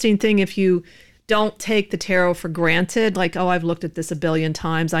interesting thing, if you don't take the tarot for granted, like, oh, I've looked at this a billion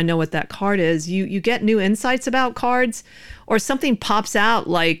times, I know what that card is, you get new insights about cards, or something pops out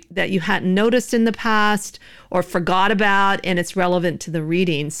like that you hadn't noticed in the past or forgot about, and it's relevant to the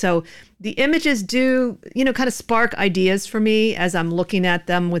reading. So the images do, kind of spark ideas for me as I'm looking at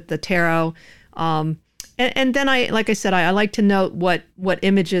them with the tarot. And then like I said, I like to note what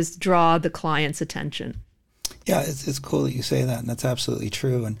images draw the client's attention. Yeah, it's cool that you say that, and that's absolutely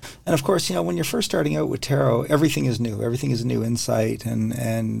true. And of course, when you're first starting out with tarot, everything is new. Everything is a new insight,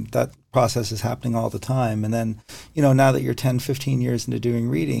 and that process is happening all the time. And then, now that you're 10, 15 years into doing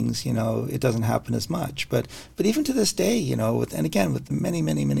readings, it doesn't happen as much. But even to this day, with the many,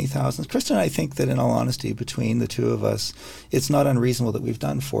 many, many thousands, Krista and I think that in all honesty, between the two of us, it's not unreasonable that we've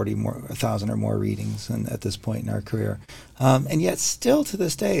done 40,000 or more readings at this point in our career. And yet still to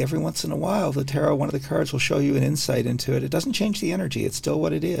this day, every once in a while, the tarot, one of the cards will show you an insight into it. It doesn't change the energy. It's still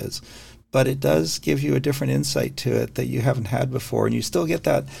what it is. But it does give you a different insight to it that you haven't had before. And you still get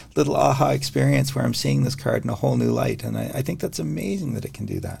that little aha experience where I'm seeing this card in a whole new light. And I think that's amazing that it can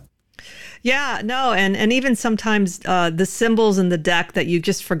do that. Yeah, no, and even sometimes the symbols in the deck that you've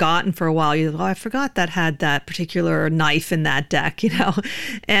just forgotten for a while, I forgot that had that particular knife in that deck,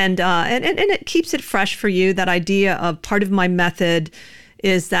 and it keeps it fresh for you. That idea of part of my method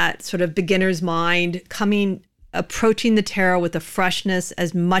is that sort of beginner's mind approaching the tarot with a freshness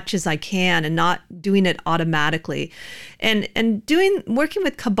as much as I can and not doing it automatically. And working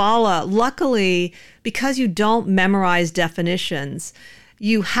with Kabbalah, luckily, because you don't memorize definitions,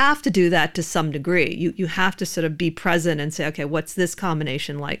 you have to do that to some degree. You have to sort of be present and say, okay, what's this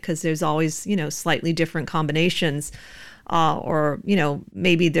combination like? Because there's always, slightly different combinations, or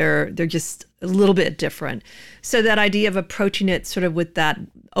maybe they're just a little bit different. So that idea of approaching it sort of with that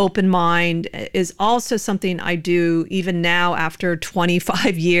open mind is also something I do even now after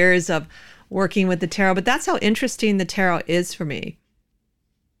 25 years of working with the tarot. But that's how interesting the tarot is for me.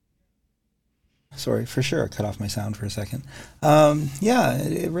 Sorry, for sure. I cut off my sound for a second. Yeah,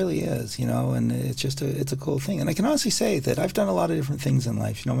 it really is, and it's just it's a cool thing. And I can honestly say that I've done a lot of different things in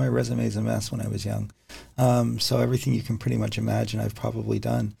life. My resume is a mess when I was young. So everything you can pretty much imagine I've probably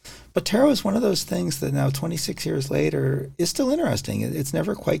done. But tarot is one of those things that now 26 years later is still interesting. It's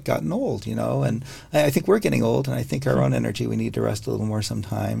never quite gotten old, and I think we're getting old, and I think our own energy, we need to rest a little more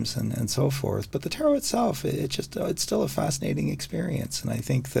sometimes and so forth. But the tarot itself, it's still a fascinating experience. And I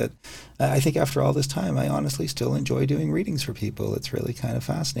think after all this time, I honestly still enjoy doing readings for people. It's really kind of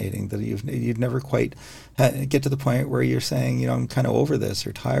fascinating that you'd never quite get to the point where you're saying, I'm kind of over this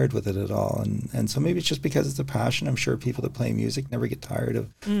or tired with it at all. And so maybe it's just because it's a passion. I'm sure people that play music never get tired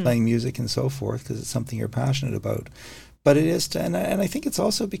of playing music and so forth because it's something you're passionate about. But it is, and I think it's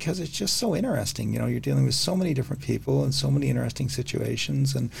also because it's just so interesting. You're dealing with so many different people and so many interesting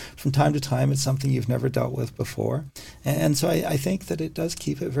situations, and from time to time, it's something you've never dealt with before. And so I think that it does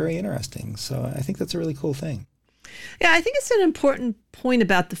keep it very interesting. So I think that's a really cool thing. Yeah, I think it's an important point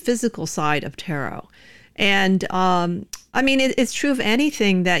about the physical side of tarot. And I mean, it's true of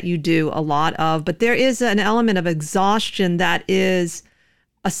anything that you do a lot of, but there is an element of exhaustion that is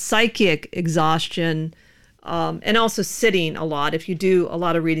a psychic exhaustion, and also sitting a lot. If you do a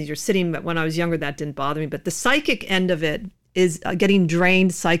lot of readings, you're sitting. But when I was younger, that didn't bother me. But the psychic end of it is getting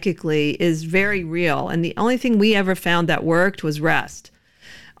drained psychically is very real. And the only thing we ever found that worked was rest.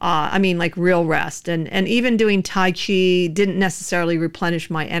 I mean, like real rest. And even doing Tai Chi didn't necessarily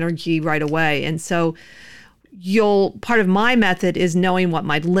replenish my energy right away. And so part of my method is knowing what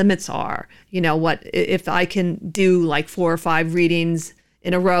my limits are. You know, what if I can do like 4 or 5 readings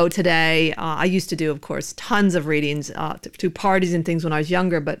in a row today. I used to do, of course, tons of readings to parties and things when I was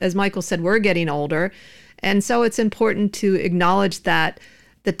younger. But as Michael said, we're getting older. And so it's important to acknowledge that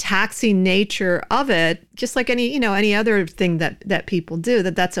the taxing nature of it, just like any other thing that people do,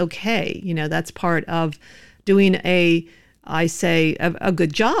 that's okay. You know, that's part of doing a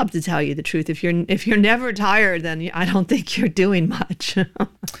good job, to tell you the truth. If you're never tired, then I don't think you're doing much.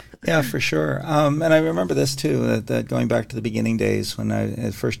 Yeah, for sure. And I remember this too, that going back to the beginning days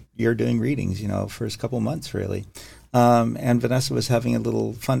when first year doing readings, first couple months really. And Vanessa was having a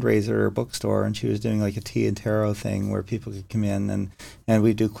little fundraiser at her bookstore, and she was doing like a tea and tarot thing where people could come in and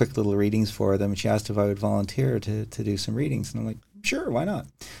we'd do quick little readings for them. And she asked if I would volunteer to do some readings. And I'm like, sure, why not?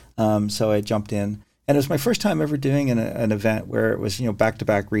 So I jumped in. And it was my first time ever doing an event where it was,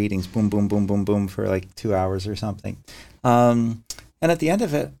 back-to-back readings, boom, boom, boom, boom, boom, for like 2 hours or something. And at the end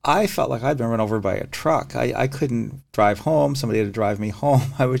of it, I felt like I'd been run over by a truck. I couldn't drive home. Somebody had to drive me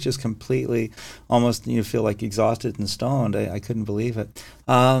home. I was just completely, almost, feel like exhausted and stoned. I couldn't believe it.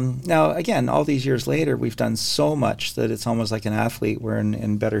 Now, again, all these years later, we've done so much that it's almost like an athlete. We're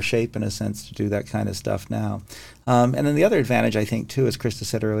in better shape, in a sense, to do that kind of stuff now. And then the other advantage, I think, too, as Krista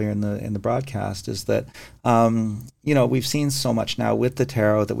said earlier in the broadcast, is that, we've seen so much now with the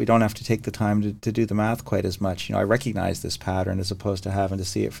tarot that we don't have to take the time to do the math quite as much. I recognize this pattern as opposed to having to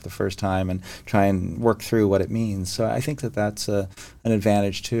see it for the first time and try and work through what it means. So I think that's an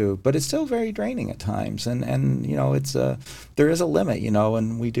advantage, too. But it's still very draining at times. And it's there is a limit,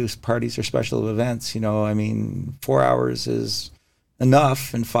 when we do parties or special events. 4 hours is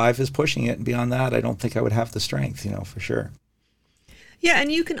enough, and 5 is pushing it, and beyond that I don't think I would have the strength, for sure. Yeah,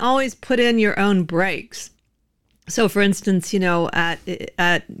 and you can always put in your own breaks. So for instance, at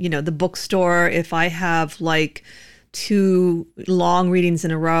the bookstore, if I have like 2 long readings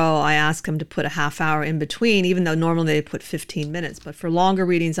in a row, I ask them to put a half hour in between, even though normally they put 15 minutes. But for longer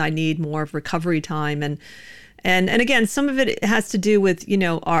readings, I need more of recovery time. And again, some of it has to do with,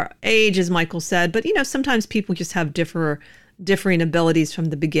 our age, as Michael said, but, sometimes people just have differing abilities from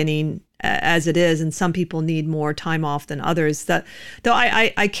the beginning as it is, and some people need more time off than others. Though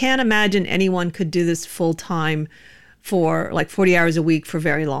I can't imagine anyone could do this full time for like 40 hours a week for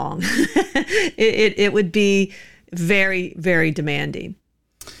very long. It would be very, very demanding.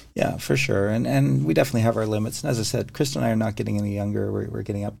 Yeah, for sure. And we definitely have our limits. And as I said, Krista and I are not getting any younger. We're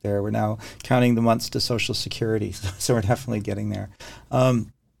getting up there. We're now counting the months to Social Security. So we're definitely getting there.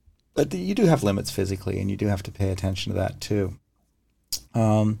 But you do have limits physically, and you do have to pay attention to that too.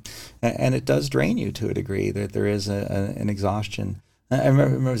 And it does drain you to a degree. That there is an exhaustion. I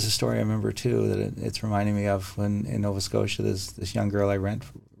remember there's a story I remember too that it's reminding me of when in Nova Scotia there's this young girl I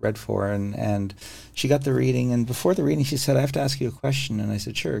read for, and she got the reading, and before the reading she said, I have to ask you a question. And I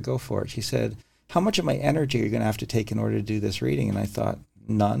said, sure, go for it. She said, how much of my energy are you going to have to take in order to do this reading? And I thought,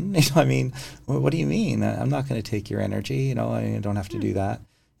 none. What do you mean? I'm not going to take your energy. I don't have to do that.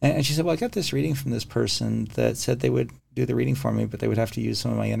 And she said, well, I got this reading from this person that said they would do the reading for me, but they would have to use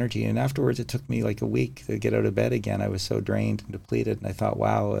some of my energy. And afterwards, it took me like a week to get out of bed again. I was so drained and depleted. And I thought,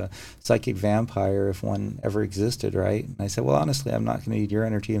 wow, a psychic vampire, if one ever existed, right? And I said, well, honestly, I'm not going to need your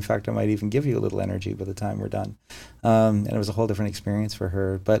energy. In fact, I might even give you a little energy by the time we're done. And it was a whole different experience for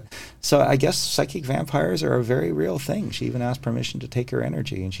her. But so I guess psychic vampires are a very real thing. She even asked permission to take her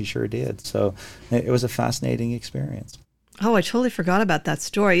energy, and she sure did. So it was a fascinating experience. Oh, I totally forgot about that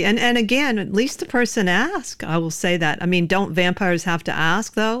story. And again, at least the person asked. I will say that. I mean, don't vampires have to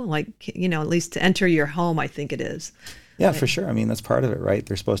ask, though? Like, at least to enter your home, I think it is. Yeah, right. For sure. I mean, that's part of it, right?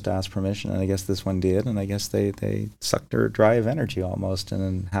 They're supposed to ask permission, and I guess this one did, and I guess they sucked her dry of energy almost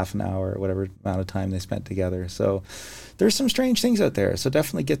in half an hour or whatever amount of time they spent together. So there's some strange things out there. So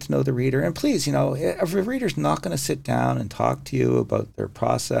definitely get to know the reader. And please, if a reader's not going to sit down and talk to you about their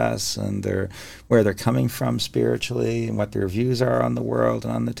process and where they're coming from spiritually and what their views are on the world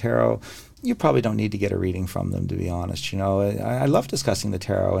and on the tarot, you probably don't need to get a reading from them, to be honest. I love discussing the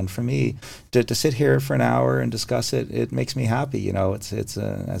tarot, and for me, to sit here for an hour and discuss it, it makes me happy. It's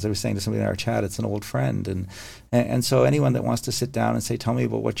as I was saying to somebody in our chat, it's an old friend, and so anyone that wants to sit down and say, tell me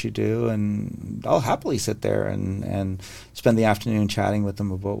about what you do, and I'll happily sit there and spend the afternoon chatting with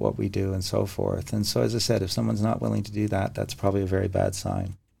them about what we do and so forth. And so, as I said, if someone's not willing to do that, that's probably a very bad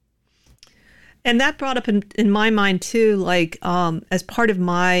sign. And that brought up in my mind too, like as part of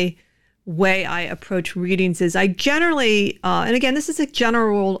my way I approach readings is I generally, and again, this is a general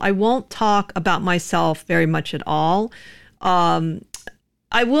rule, I won't talk about myself very much at all.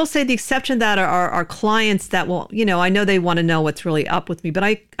 I will say the exception to that are clients that will, I know they want to know what's really up with me, but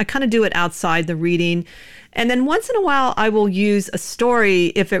I kind of do it outside the reading. And then once in a while, I will use a story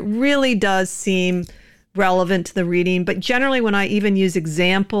if it really does seem relevant to the reading. But generally, when I even use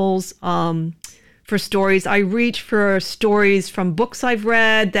examples for stories, I reach for stories from books I've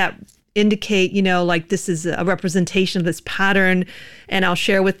read that indicate, like this is a representation of this pattern, and I'll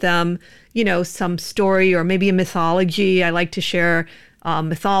share with them, some story or maybe a mythology. I like to share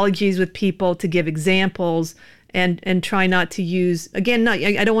mythologies with people to give examples and try not to use, again,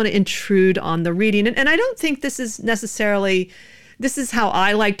 I don't want to intrude on the reading. And I don't think this is necessarily, this is how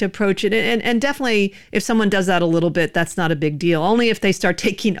I like to approach it. And definitely if someone does that a little bit, that's not a big deal. Only if they start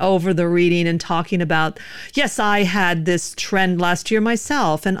taking over the reading and talking about, yes, I had this trend last year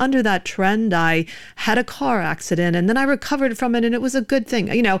myself. And under that trend, I had a car accident and then I recovered from it and it was a good thing.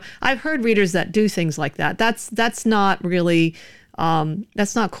 I've heard readers that do things like that. That's not really,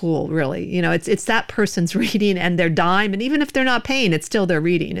 that's not cool, really. It's that person's reading and their dime. And even if they're not paying, it's still their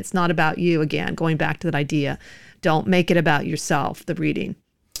reading. It's not about you. Again, going back to that idea. Don't make it about yourself, the reading.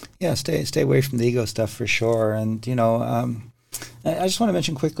 Yeah, stay away from the ego stuff for sure. And, I just want to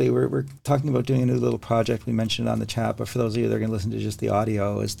mention quickly, we're talking about doing a new little project. We mentioned it on the chat, but for those of you that are going to listen to just the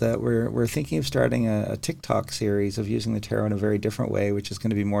audio, is that we're thinking of starting a TikTok series of using the tarot in a very different way, which is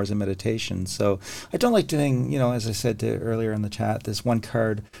going to be more as a meditation. So I don't like doing, as I said earlier in the chat, this one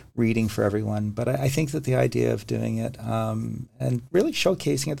card reading for everyone. But I think that the idea of doing it and really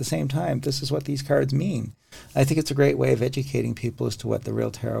showcasing at the same time, this is what these cards mean. I think it's a great way of educating people as to what the real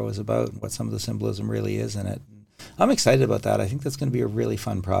tarot is about, what some of the symbolism really is in it. I'm excited about that. I think that's going to be a really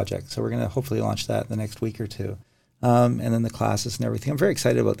fun project. So we're going to hopefully launch that in the next week or two. And then the classes and everything. I'm very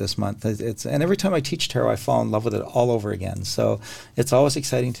excited about this month. And every time I teach tarot, I fall in love with it all over again. So it's always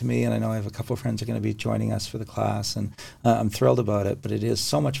exciting to me. And I know I have a couple of friends who are going to be joining us for the class. And I'm thrilled about it. But it is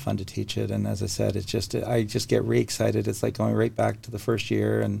so much fun to teach it. And as I said, I just get re-excited. It's like going right back to the first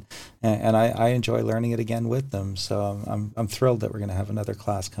year. And I enjoy learning it again with them. So I'm thrilled that we're going to have another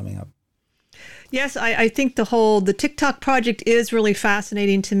class coming up. Yes, I think the TikTok project is really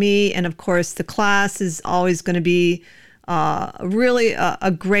fascinating to me. And of course, the class is always going to be really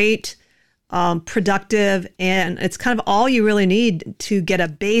a great, productive, and it's kind of all you really need to get a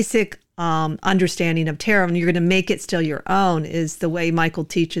basic understanding of tarot. And you're going to make it still your own is the way Michael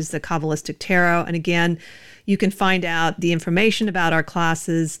teaches the Kabbalistic tarot. And again, you can find out the information about our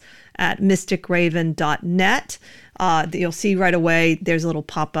classes at mysticraven.net. You'll see right away there's a little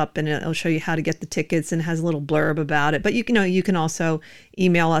pop-up and it'll show you how to get the tickets and has a little blurb about it. But you can also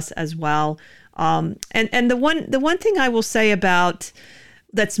email us as well. And the one thing I will say about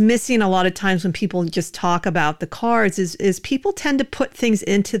that's missing a lot of times when people just talk about the cards is people tend to put things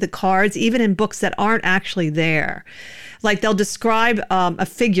into the cards, even in books that aren't actually there. Like they'll describe a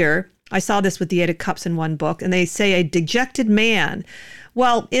figure. I saw this with the Eight of Cups in one book, and they say a dejected man.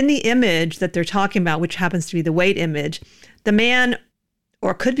 Well, in the image that they're talking about, which happens to be the weight image, the man,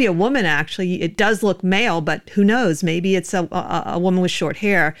 or it could be a woman actually, it does look male, but who knows? Maybe it's a woman with short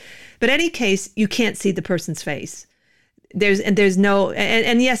hair. But in any case, you can't see the person's face. There's no,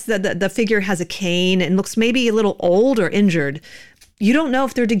 and yes, the figure has a cane and looks maybe a little old or injured. You don't know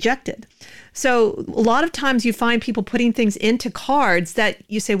if they're dejected. So a lot of times you find people putting things into cards that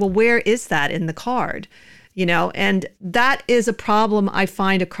you say, well, where is that in the card? And that is a problem I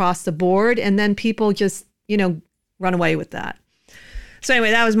find across the board. And then people just, run away with that. So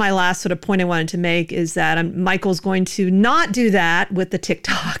anyway, that was my last sort of point I wanted to make is that Michael's going to not do that with the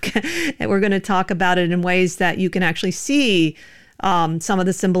TikTok. And we're going to talk about it in ways that you can actually see some of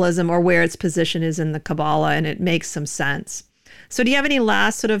the symbolism or where its position is in the Kabbalah, and it makes some sense. So do you have any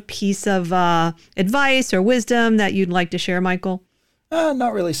last sort of piece of advice or wisdom that you'd like to share, Michael?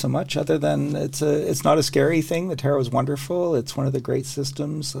 Not really so much, other than it's not a scary thing. The tarot is wonderful. It's one of the great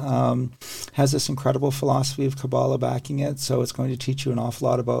systems. Has this incredible philosophy of Kabbalah backing it, so it's going to teach you an awful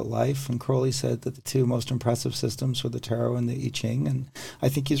lot about life. And Crowley said that the two most impressive systems were the tarot and the I Ching, and I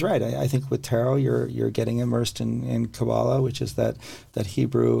think he's right. I think with tarot, you're getting immersed in Kabbalah, which is that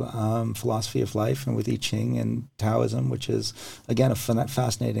Hebrew philosophy of life, and with I Ching and Taoism, which is again a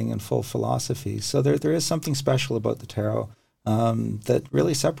fascinating and full philosophy. So there is something special about the tarot. That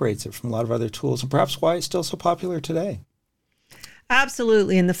really separates it from a lot of other tools, and perhaps why it's still so popular today.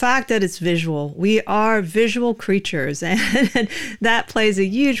 Absolutely. And the fact that it's visual, we are visual creatures, and that plays a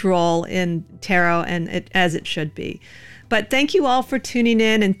huge role in tarot, and as it should be. But thank you all for tuning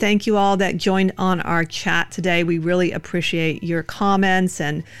in, and thank you all that joined on our chat today. We really appreciate your comments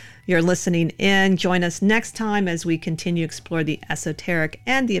and your listening in. Join us next time as we continue to explore the esoteric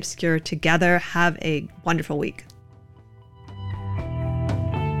and the obscure together. Have a wonderful week.